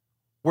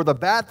where the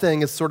bad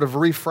thing is sort of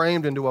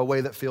reframed into a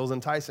way that feels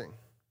enticing.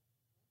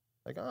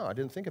 Oh, I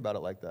didn't think about it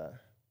like that.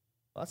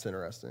 Well, that's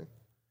interesting.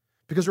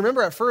 Because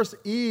remember, at first,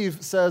 Eve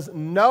says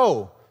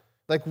no.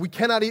 We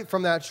cannot eat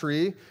from that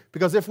tree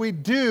because if we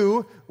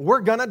do,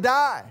 we're going to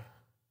die.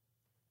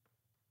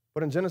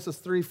 But in Genesis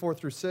 3, 4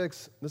 through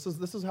 6, this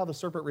is how the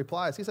serpent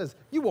replies. He says,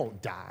 you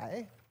won't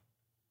die.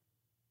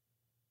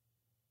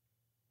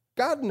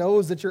 God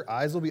knows that your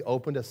eyes will be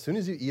opened as soon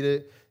as you eat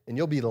it, and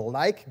you'll be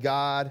like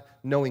God,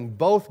 knowing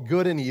both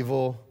good and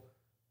evil.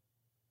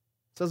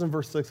 It says in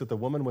verse 6 that the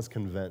woman was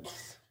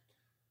convinced.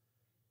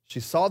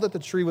 She saw that the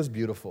tree was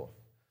beautiful,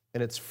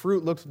 and its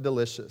fruit looked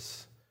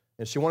delicious,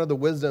 and she wanted the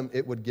wisdom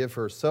it would give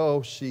her.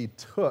 So she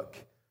took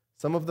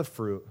some of the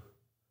fruit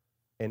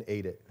and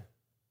ate it.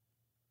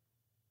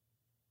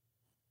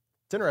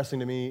 It's interesting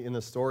to me in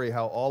this story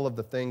how all of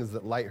the things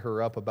that light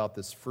her up about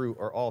this fruit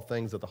are all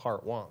things that the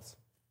heart wants.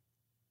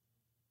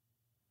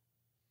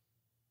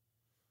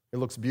 It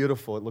looks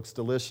beautiful. It looks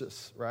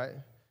delicious, right?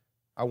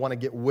 I want to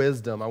get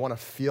wisdom. I want to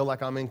feel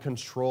like I'm in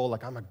control,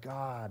 like I'm a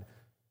God.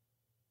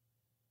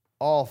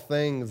 All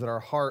things that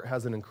our heart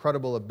has an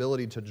incredible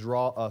ability to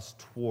draw us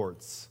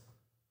towards.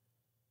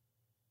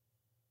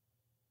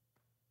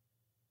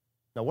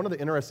 Now, one of the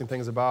interesting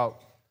things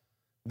about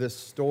this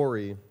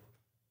story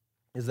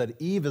is that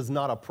Eve is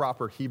not a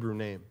proper Hebrew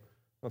name. I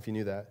don't know if you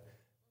knew that.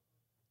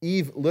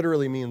 Eve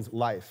literally means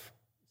life.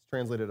 It's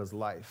translated as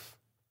life.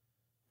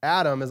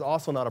 Adam is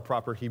also not a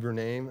proper Hebrew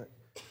name.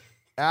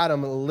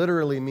 Adam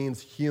literally means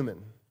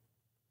human.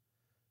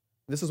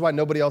 This is why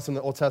nobody else in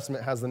the Old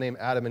Testament has the name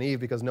Adam and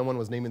Eve, because no one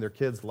was naming their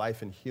kids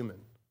life and human,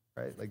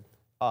 right?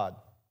 Odd.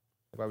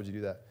 Why would you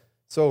do that?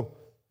 So,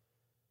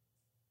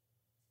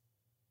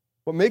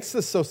 what makes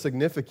this so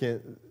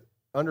significant,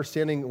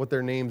 understanding what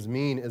their names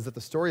mean, is that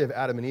the story of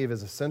Adam and Eve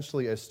is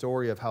essentially a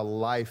story of how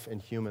life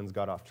and humans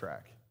got off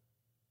track.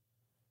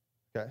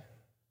 Okay?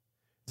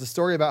 It's a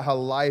story about how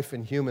life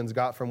and humans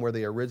got from where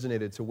they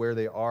originated to where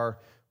they are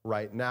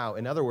right now.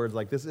 In other words,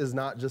 this is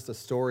not just a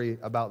story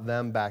about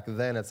them back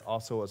then, it's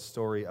also a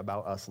story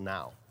about us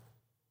now.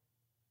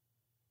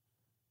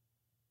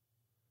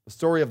 The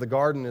story of the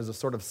garden is a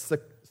sort of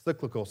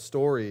cyclical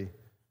story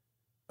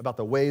about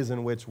the ways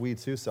in which we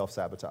too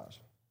self-sabotage.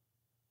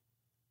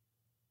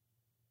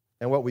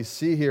 And what we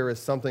see here is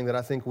something that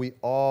I think we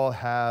all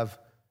have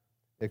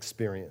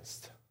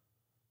experienced.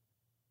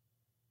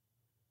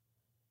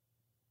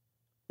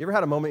 You ever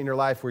had a moment in your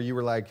life where you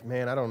were like,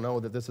 man, I don't know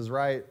that this is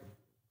right.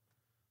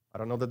 I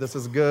don't know that this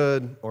is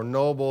good or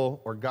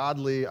noble or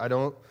godly. I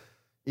don't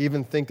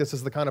even think this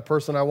is the kind of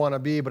person I want to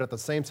be, but at the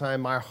same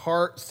time, my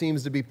heart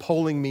seems to be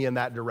pulling me in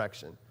that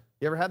direction.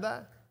 You ever had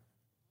that?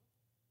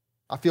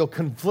 I feel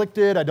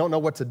conflicted. I don't know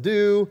what to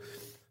do.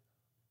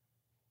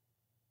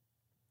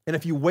 And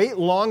if you wait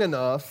long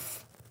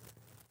enough,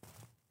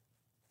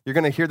 you're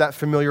going to hear that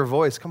familiar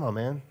voice. Come on,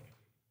 man.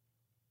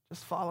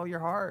 Just follow your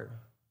heart.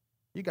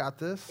 You got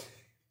this.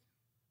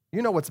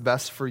 You know what's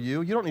best for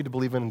you. You don't need to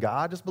believe in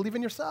God. Just believe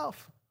in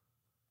yourself.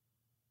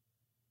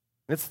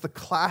 It's the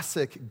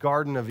classic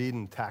Garden of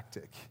Eden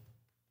tactic.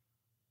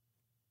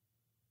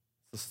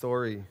 It's a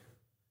story,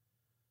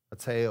 a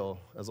tale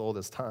as old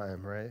as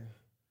time, right?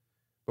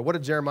 But what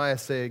did Jeremiah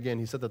say again?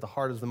 He said that the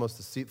heart is the most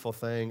deceitful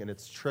thing, and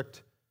it's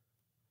tricked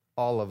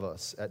all of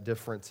us at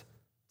different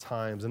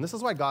times. And this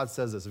is why God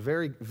says this,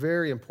 very,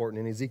 very important,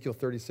 in Ezekiel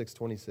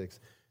 36:26.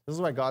 This is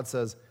why God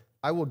says,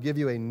 I will give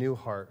you a new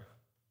heart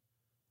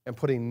and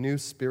put a new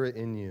spirit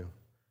in you.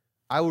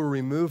 I will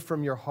remove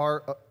from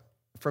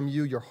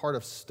you your heart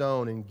of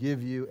stone and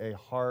give you a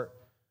heart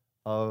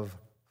of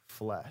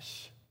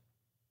flesh.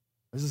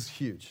 This is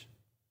huge.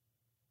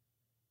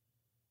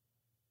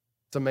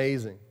 It's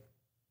amazing.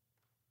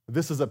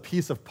 This is a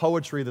piece of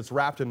poetry that's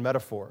wrapped in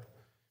metaphor.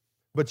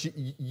 But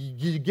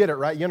you get it,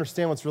 right? You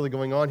understand what's really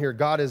going on here.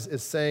 God is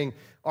saying,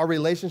 our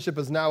relationship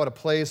is now at a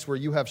place where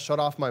you have shut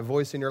off my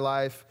voice in your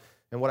life,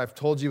 and what I've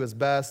told you is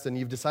best, and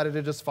you've decided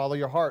to just follow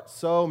your heart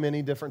so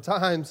many different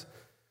times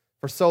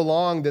for so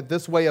long that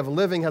this way of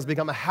living has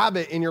become a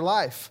habit in your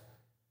life.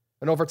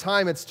 And over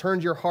time, it's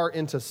turned your heart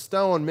into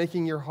stone,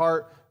 making your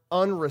heart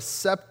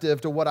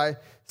unreceptive to what I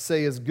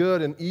say is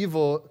good and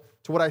evil,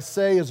 to what I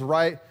say is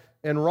right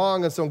and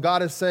wrong. And so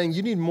God is saying,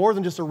 you need more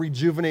than just a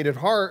rejuvenated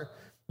heart.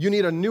 You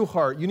need a new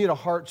heart. You need a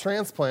heart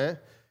transplant.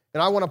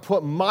 And I want to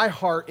put my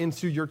heart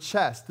into your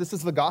chest. This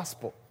is the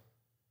gospel,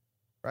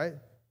 right?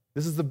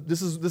 This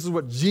is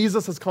what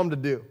Jesus has come to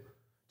do,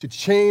 to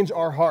change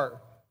our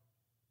heart.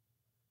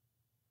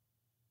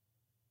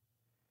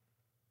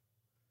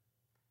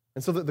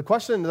 And so the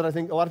question that I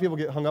think a lot of people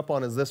get hung up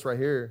on is this right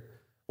here.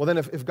 Well, then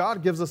if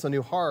God gives us a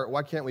new heart,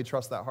 why can't we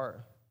trust that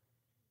heart?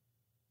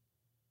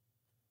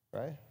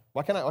 Right?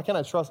 Why can't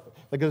I trust?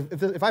 Like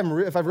if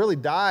I've really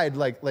died,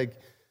 a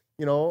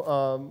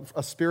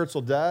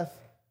spiritual death,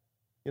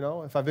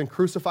 if I've been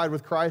crucified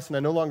with Christ and I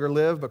no longer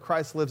live, but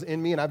Christ lives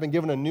in me, and I've been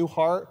given a new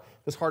heart,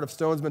 this heart of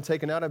stone's been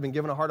taken out, I've been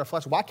given a heart of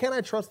flesh. Why can't I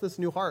trust this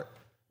new heart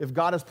if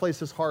God has placed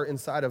his heart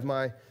inside of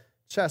my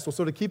chest? Well,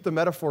 so to keep the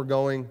metaphor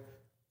going,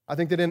 I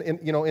think that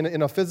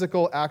in a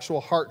physical, actual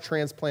heart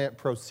transplant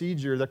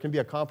procedure, there can be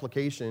a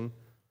complication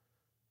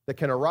that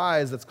can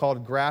arise that's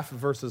called graft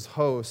versus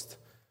host.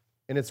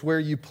 And it's where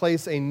you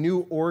place a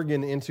new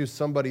organ into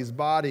somebody's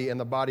body and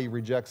the body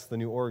rejects the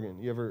new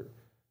organ.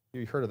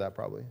 You heard of that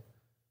probably.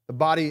 The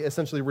body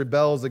essentially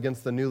rebels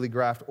against the newly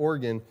grafted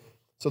organ.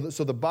 So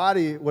the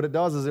body, what it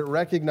does is it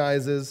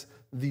recognizes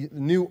the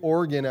new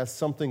organ as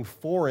something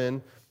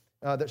foreign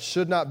that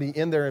should not be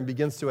in there and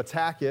begins to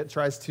attack it,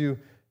 tries to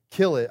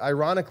kill it.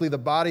 Ironically, the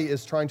body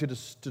is trying to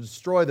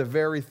destroy the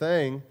very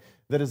thing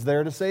that is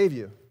there to save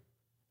you.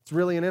 It's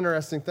really an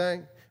interesting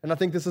thing. And I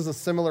think this is a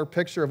similar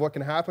picture of what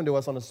can happen to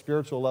us on a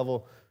spiritual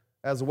level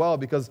as well,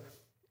 because,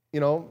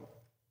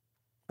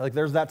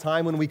 there's that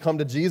time when we come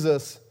to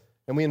Jesus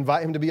and we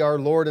invite him to be our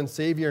Lord and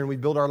Savior and we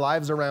build our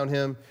lives around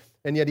him.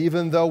 And yet,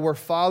 even though we're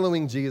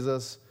following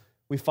Jesus,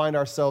 we find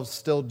ourselves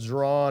still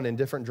drawn in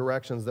different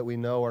directions that we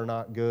know are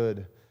not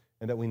good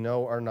and that we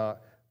know are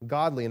not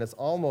godly. And it's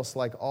almost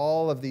like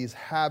all of these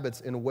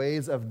habits and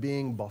ways of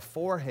being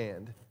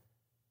beforehand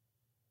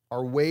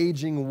are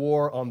waging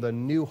war on the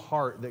new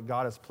heart that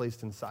God has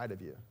placed inside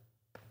of you.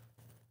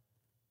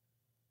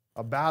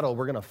 A battle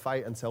we're going to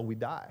fight until we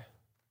die.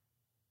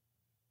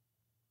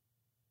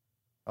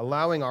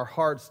 Allowing our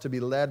hearts to be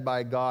led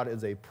by God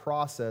is a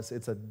process.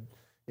 It's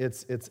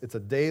a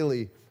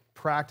daily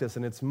practice,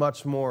 and it's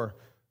much more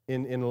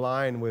in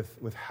line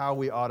with how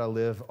we ought to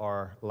live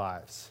our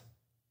lives.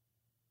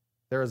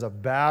 There is a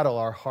battle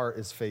our heart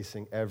is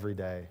facing every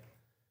day.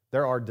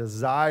 There are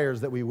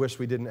desires that we wish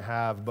we didn't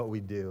have, but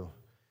we do.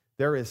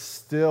 There is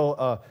still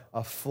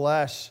a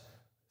flesh,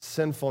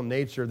 sinful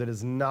nature that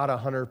is not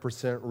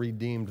 100%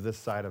 redeemed this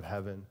side of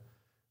heaven.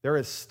 There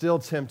is still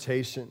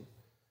temptation.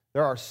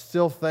 There are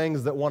still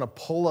things that want to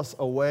pull us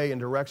away in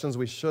directions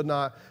we should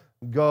not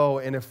go.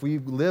 And if we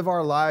live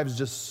our lives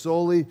just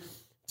solely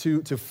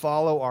to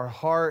follow our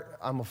heart,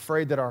 I'm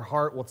afraid that our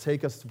heart will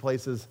take us to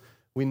places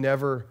we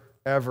never,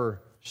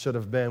 ever should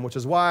have been, which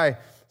is why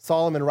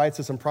Solomon writes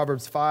this in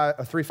Proverbs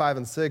 3, 5,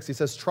 and 6. He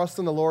says, trust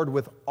in the Lord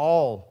with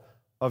all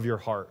of your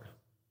heart.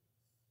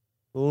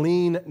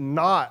 Lean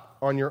not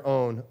on your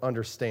own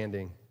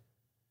understanding.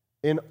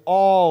 In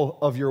all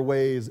of your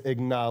ways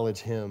acknowledge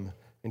him,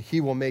 and he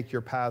will make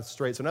your paths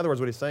straight. So in other words,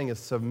 what he's saying is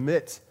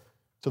submit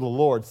to the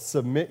Lord.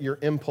 Submit your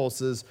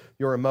impulses,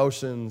 your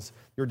emotions,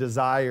 your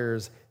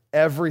desires,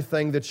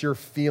 everything that you're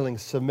feeling,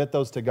 submit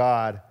those to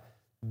God.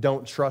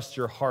 Don't trust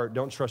your heart.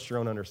 Don't trust your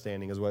own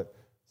understanding is what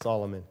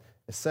Solomon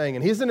is saying.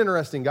 And he's an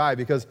interesting guy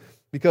because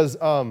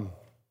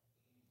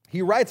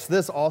he writes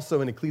this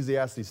also in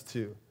Ecclesiastes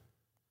 2.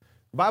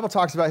 The Bible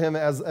talks about him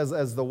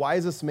as the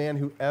wisest man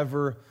who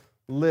ever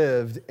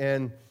lived.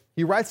 And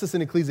he writes this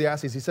in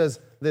Ecclesiastes. He says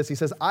this, he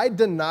says, I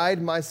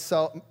denied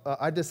myself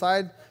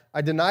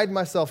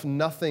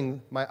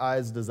nothing my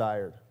eyes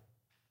desired.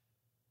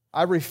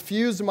 I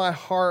refused my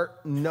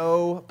heart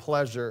no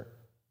pleasure.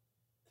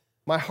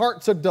 My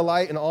heart took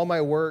delight in all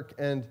my work,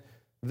 and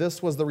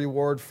this was the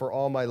reward for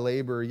all my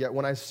labor. Yet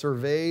when I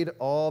surveyed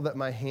all that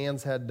my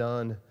hands had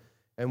done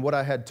and what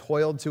I had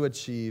toiled to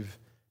achieve,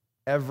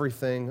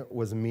 everything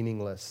was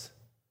meaningless,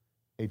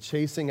 a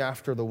chasing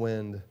after the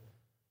wind.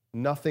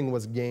 Nothing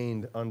was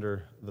gained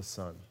under the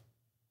sun.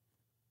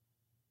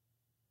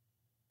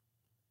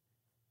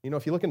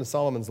 If you look into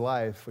Solomon's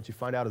life, what you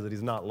find out is that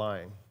he's not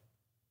lying.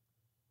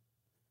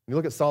 When you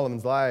look at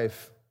Solomon's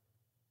life,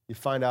 you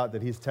find out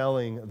that he's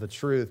telling the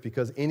truth,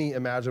 because any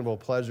imaginable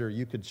pleasure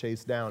you could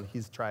chase down,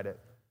 he's tried it.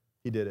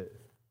 He did it.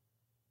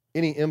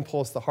 Any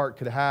impulse the heart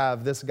could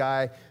have, this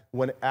guy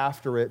went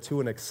after it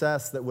to an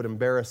excess that would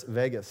embarrass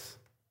Vegas.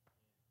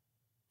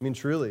 I mean,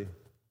 truly,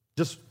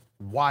 just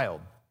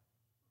wild.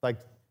 like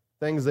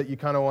things that you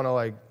kind of want to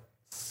like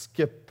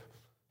skip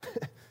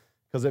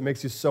because it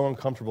makes you so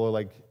uncomfortable.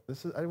 Like,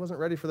 I wasn't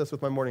ready for this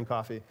with my morning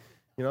coffee,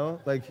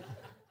 like,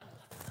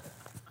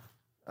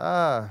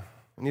 I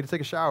need to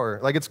take a shower.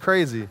 Like, it's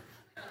crazy.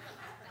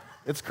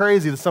 It's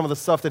crazy some of the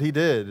stuff that he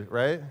did,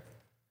 right?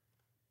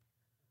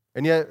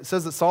 And yet it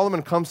says that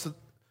Solomon comes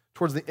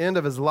towards the end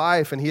of his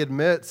life and he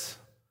admits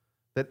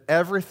that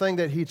everything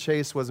that he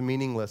chased was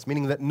meaningless,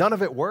 meaning that none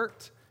of it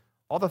worked.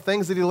 All the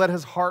things that he let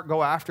his heart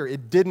go after,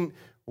 it didn't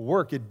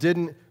work. It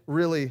didn't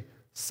really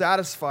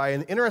satisfy.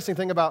 And the interesting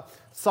thing about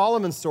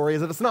Solomon's story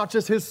is that it's not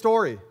just his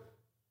story,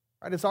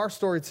 right? It's our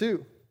story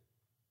too.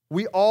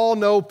 We all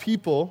know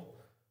people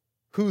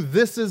who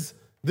this is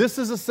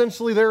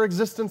essentially their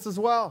existence as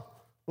well.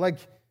 Like,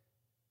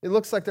 it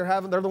looks like they're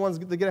the ones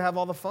that get to have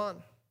all the fun.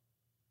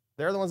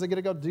 They're the ones that get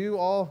to go do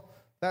all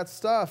that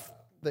stuff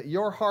that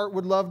your heart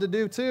would love to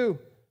do too.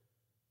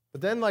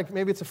 But then, like,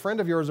 maybe it's a friend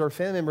of yours or a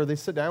family member, they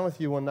sit down with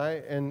you one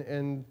night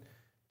and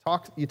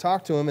you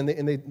talk to them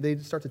and they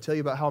start to tell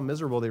you about how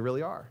miserable they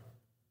really are.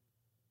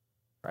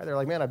 Right? They're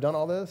like, man, I've done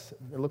all this.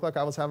 It looked like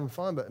I was having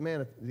fun, but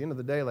man, at the end of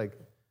the day, like,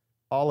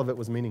 all of it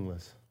was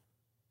meaningless.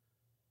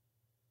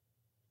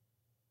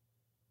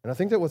 And I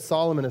think that what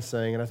Solomon is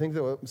saying, and I think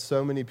that what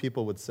so many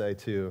people would say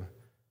too,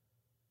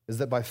 is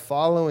that by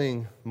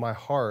following my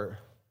heart,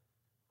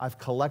 I've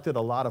collected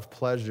a lot of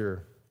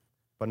pleasure,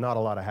 but not a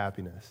lot of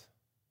happiness.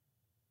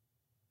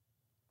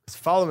 Because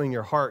following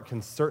your heart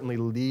can certainly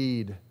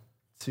lead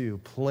to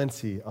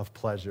plenty of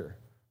pleasure,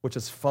 which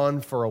is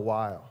fun for a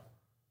while,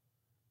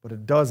 but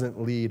it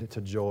doesn't lead to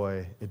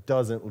joy. It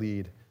doesn't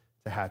lead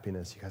to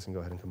happiness. You guys can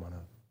go ahead and come on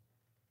up.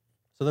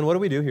 So then what do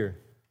we do here?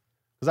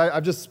 Because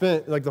I've just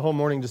spent like the whole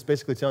morning just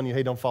basically telling you,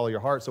 hey, don't follow your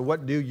heart. So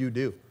what do you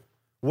do?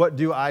 What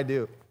do I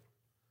do?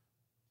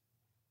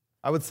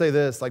 I would say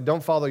this, like,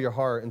 don't follow your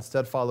heart.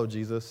 Instead, follow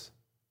Jesus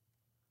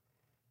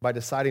by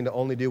deciding to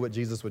only do what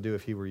Jesus would do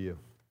if he were you.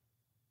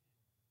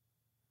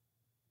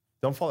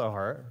 Don't follow your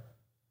heart.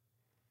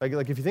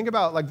 Like if you think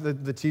about like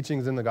the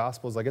teachings in the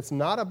Gospels, like it's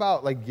not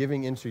about like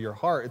giving into your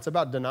heart. It's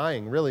about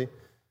denying, really.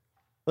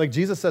 Like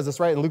Jesus says this,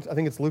 right? In Luke, I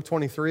think it's Luke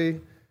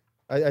 23.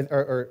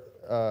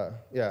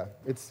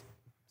 It's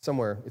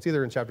somewhere. It's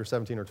either in chapter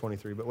 17 or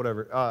 23, but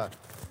whatever.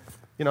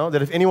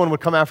 That if anyone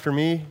would come after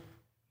me,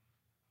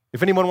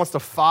 if anyone wants to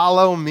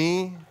follow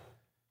me,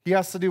 he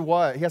has to do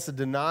what? He has to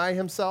deny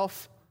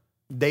himself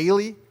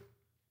daily,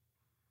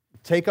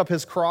 take up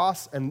his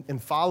cross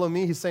and follow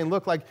me. He's saying,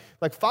 look, like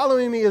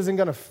following me isn't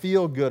going to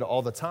feel good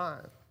all the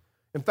time.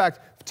 In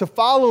fact, to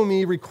follow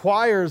me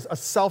requires a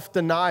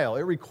self-denial.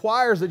 It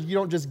requires that you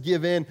don't just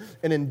give in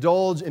and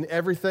indulge in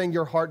everything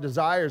your heart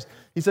desires.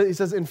 He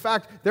says, in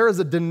fact, there is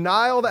a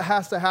denial that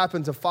has to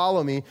happen to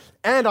follow me.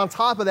 And on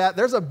top of that,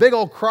 there's a big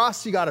old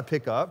cross you got to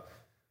pick up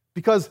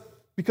because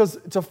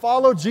to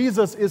follow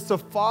Jesus is to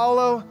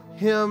follow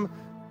him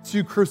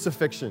to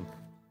crucifixion.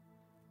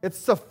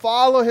 It's to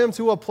follow him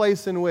to a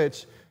place in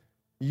which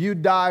you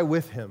die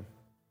with him.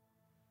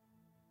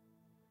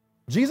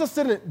 Jesus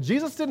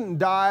didn't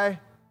die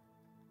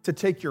to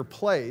take your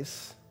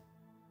place.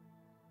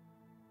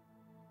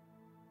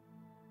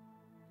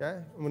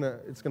 Okay?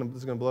 This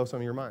is gonna blow some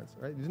of your minds,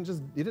 right?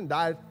 He didn't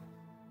die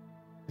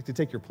to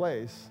take your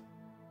place.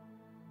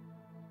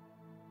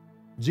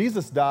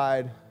 Jesus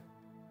died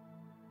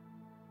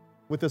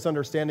with this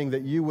understanding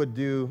that you would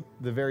do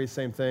the very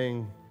same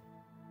thing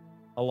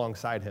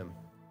alongside him.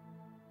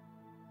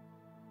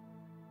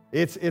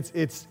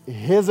 It's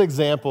his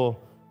example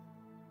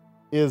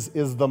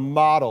is the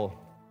model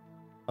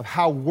of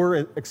how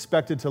we're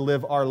expected to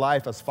live our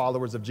life as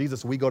followers of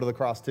Jesus. We go to the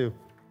cross too.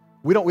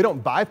 We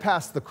don't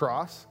bypass the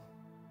cross.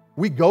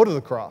 We go to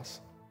the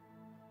cross.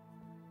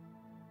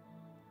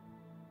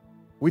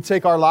 We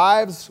take our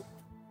lives.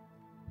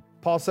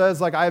 Paul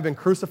says, like, I have been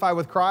crucified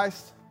with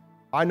Christ.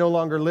 I no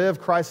longer live.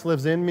 Christ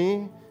lives in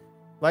me.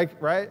 Like,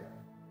 right?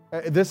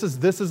 This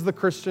is the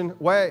Christian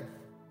way.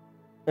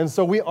 And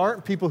so we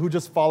aren't people who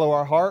just follow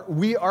our heart.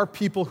 We are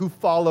people who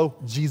follow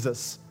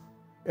Jesus.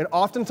 And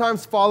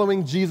oftentimes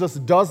following Jesus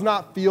does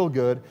not feel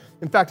good.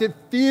 In fact, it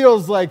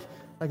feels like,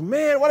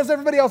 man, why does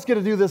everybody else get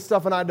to do this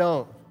stuff and I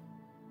don't?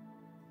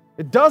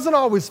 It doesn't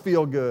always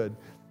feel good.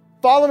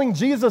 Following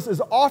Jesus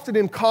is often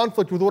in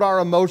conflict with what our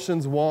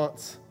emotions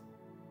want.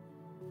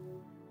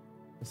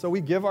 And so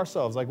we give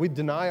ourselves, like we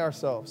deny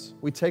ourselves.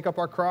 We take up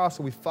our cross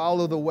and we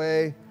follow the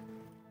way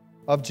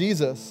of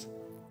Jesus.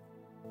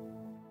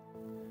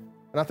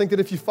 And I think that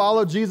if you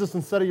follow Jesus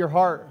instead of your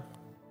heart,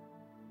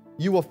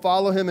 you will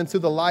follow him into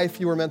the life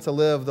you were meant to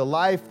live, the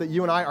life that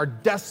you and I are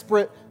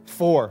desperate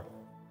for.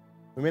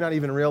 We may not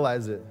even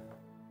realize it.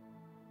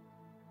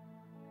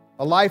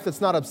 A life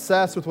that's not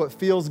obsessed with what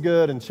feels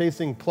good and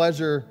chasing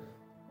pleasure.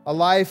 A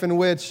life in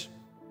which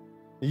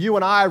you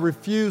and I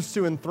refuse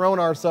to enthrone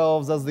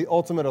ourselves as the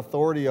ultimate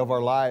authority of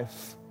our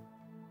life.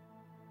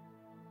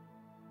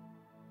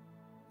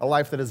 A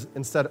life that is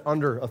instead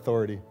under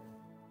authority.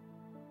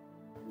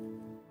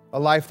 A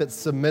life that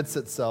submits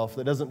itself,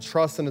 that doesn't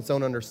trust in its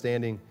own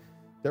understanding,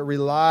 that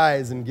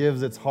relies and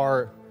gives its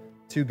heart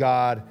to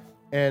God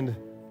and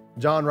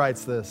John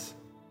writes this.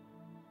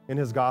 In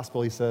his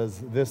gospel, he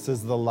says, this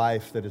is the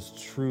life that is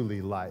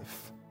truly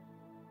life.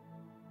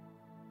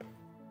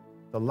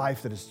 The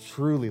life that is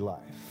truly life.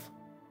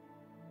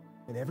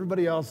 And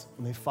everybody else,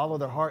 when they follow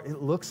their heart,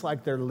 it looks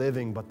like they're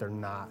living, but they're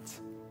not.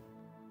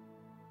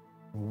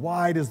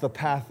 Wide is the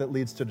path that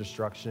leads to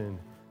destruction.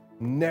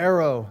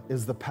 Narrow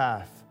is the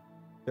path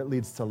that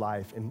leads to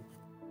life. And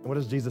what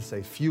does Jesus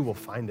say? Few will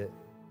find it.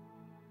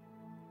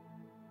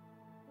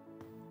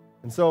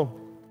 And so,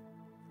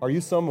 are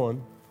you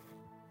someone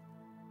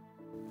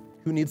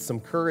who needs some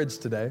courage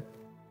today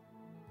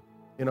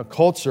in a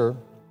culture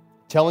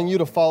telling you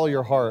to follow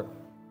your heart?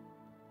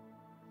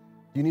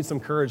 You need some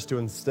courage to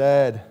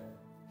instead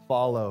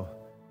follow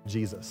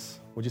Jesus.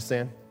 Would you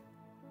stand?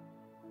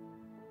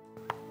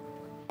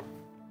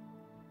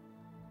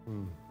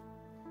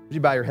 Would you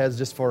bow your heads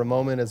just for a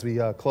moment as we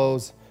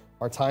close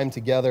our time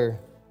together?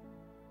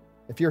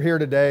 If you're here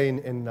today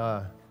and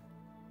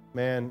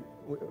man,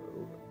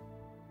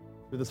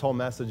 through this whole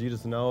message, you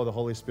just know the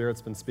Holy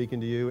Spirit's been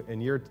speaking to you,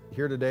 and you're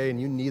here today and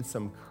you need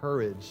some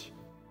courage.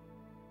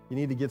 You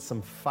need to get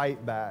some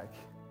fight back,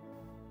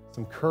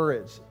 some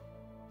courage.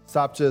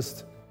 Stop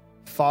just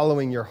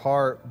following your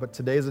heart, but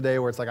today's a day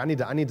where it's like, I need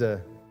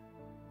to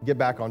get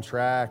back on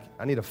track.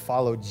 I need to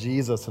follow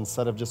Jesus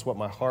instead of just what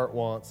my heart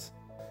wants.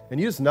 And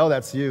you just know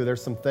that's you.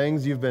 There's some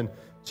things you've been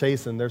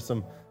chasing. There's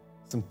some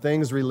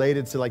things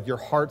related to like your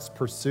heart's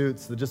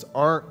pursuits that just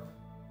aren't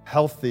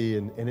healthy,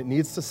 and it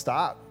needs to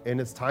stop.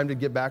 And it's time to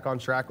get back on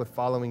track with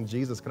following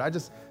Jesus. Can I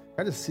just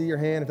see your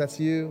hand if that's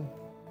you?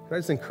 Can I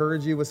just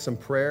encourage you with some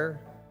prayer?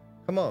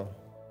 Come on.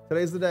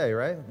 Today's the day,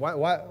 right?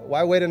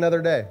 Why wait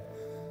another day?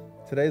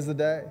 Today's the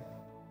day.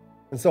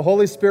 And so,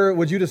 Holy Spirit,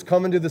 would you just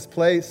come into this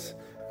place?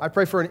 I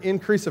pray for an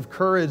increase of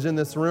courage in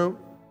this room.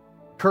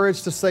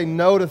 Courage to say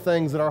no to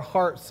things that our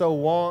heart so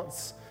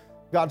wants.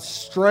 God's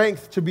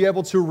strength to be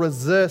able to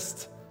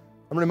resist.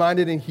 I'm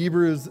reminded in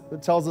Hebrews,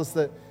 it tells us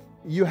that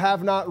you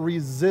have not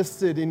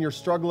resisted in your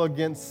struggle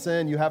against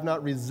sin. You have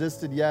not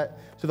resisted yet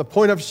to the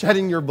point of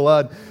shedding your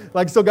blood.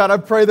 So God, I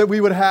pray that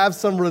we would have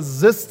some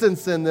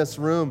resistance in this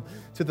room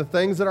to the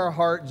things that our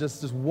heart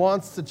just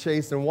wants to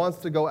chase and wants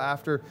to go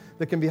after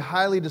that can be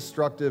highly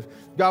destructive.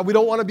 God, we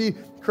don't want to be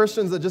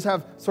Christians that just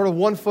have sort of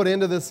one foot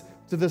into this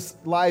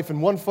life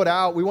and one foot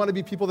out. We want to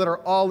be people that are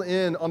all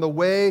in on the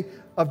way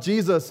of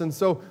Jesus. And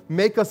so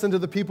make us into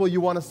the people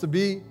you want us to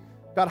be.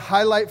 God,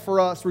 highlight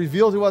for us,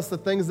 reveal to us the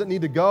things that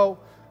need to go.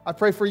 I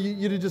pray for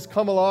you to just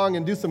come along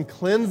and do some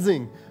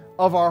cleansing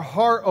of our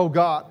heart, oh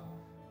God.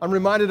 I'm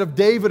reminded of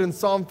David in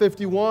Psalm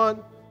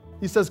 51.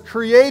 He says,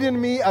 create in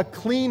me a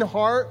clean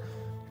heart.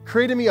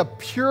 Create in me a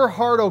pure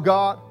heart, oh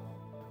God.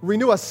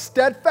 Renew a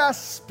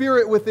steadfast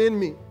spirit within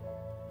me.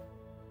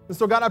 And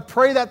so, God, I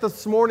pray that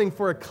this morning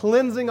for a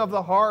cleansing of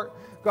the heart.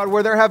 God,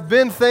 where there have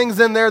been things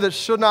in there that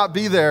should not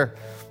be there.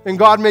 And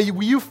God, may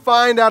you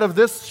find out of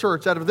this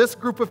church, out of this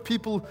group of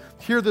people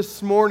here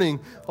this morning,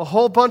 a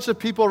whole bunch of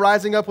people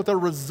rising up with a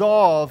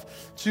resolve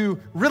to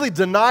really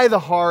deny the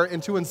heart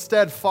and to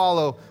instead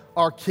follow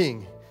our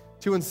King,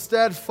 to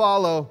instead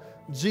follow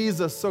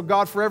Jesus. So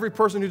God, for every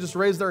person who just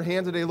raised their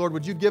hand today, Lord,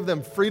 would you give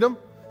them freedom?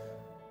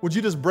 Would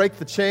you just break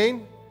the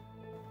chain?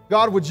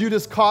 God, would you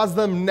just cause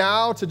them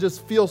now to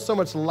just feel so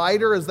much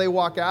lighter as they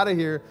walk out of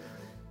here?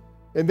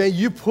 And may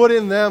you put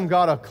in them,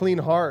 God, a clean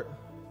heart.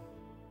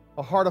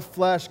 A heart of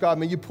flesh, God,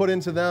 may you put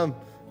into them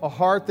a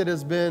heart that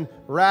has been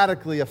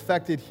radically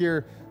affected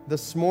here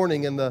this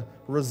morning and the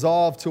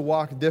resolve to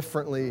walk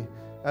differently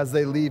as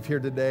they leave here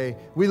today.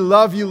 We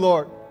love you,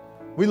 Lord.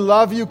 We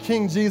love you,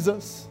 King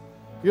Jesus.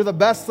 You're the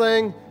best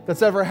thing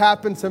that's ever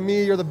happened to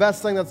me. You're the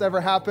best thing that's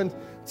ever happened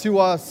to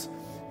us.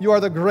 You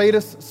are the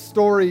greatest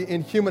story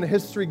in human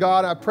history,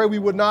 God. I pray we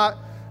would not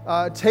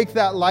take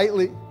that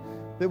lightly,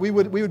 that we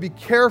would be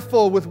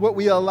careful with what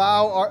we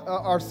allow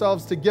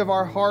ourselves to give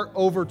our heart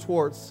over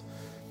towards.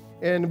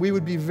 And we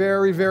would be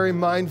very, very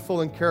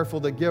mindful and careful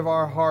to give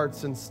our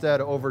hearts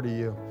instead over to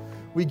you.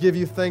 We give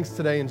you thanks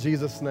today in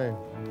Jesus' name.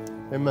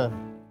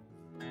 Amen.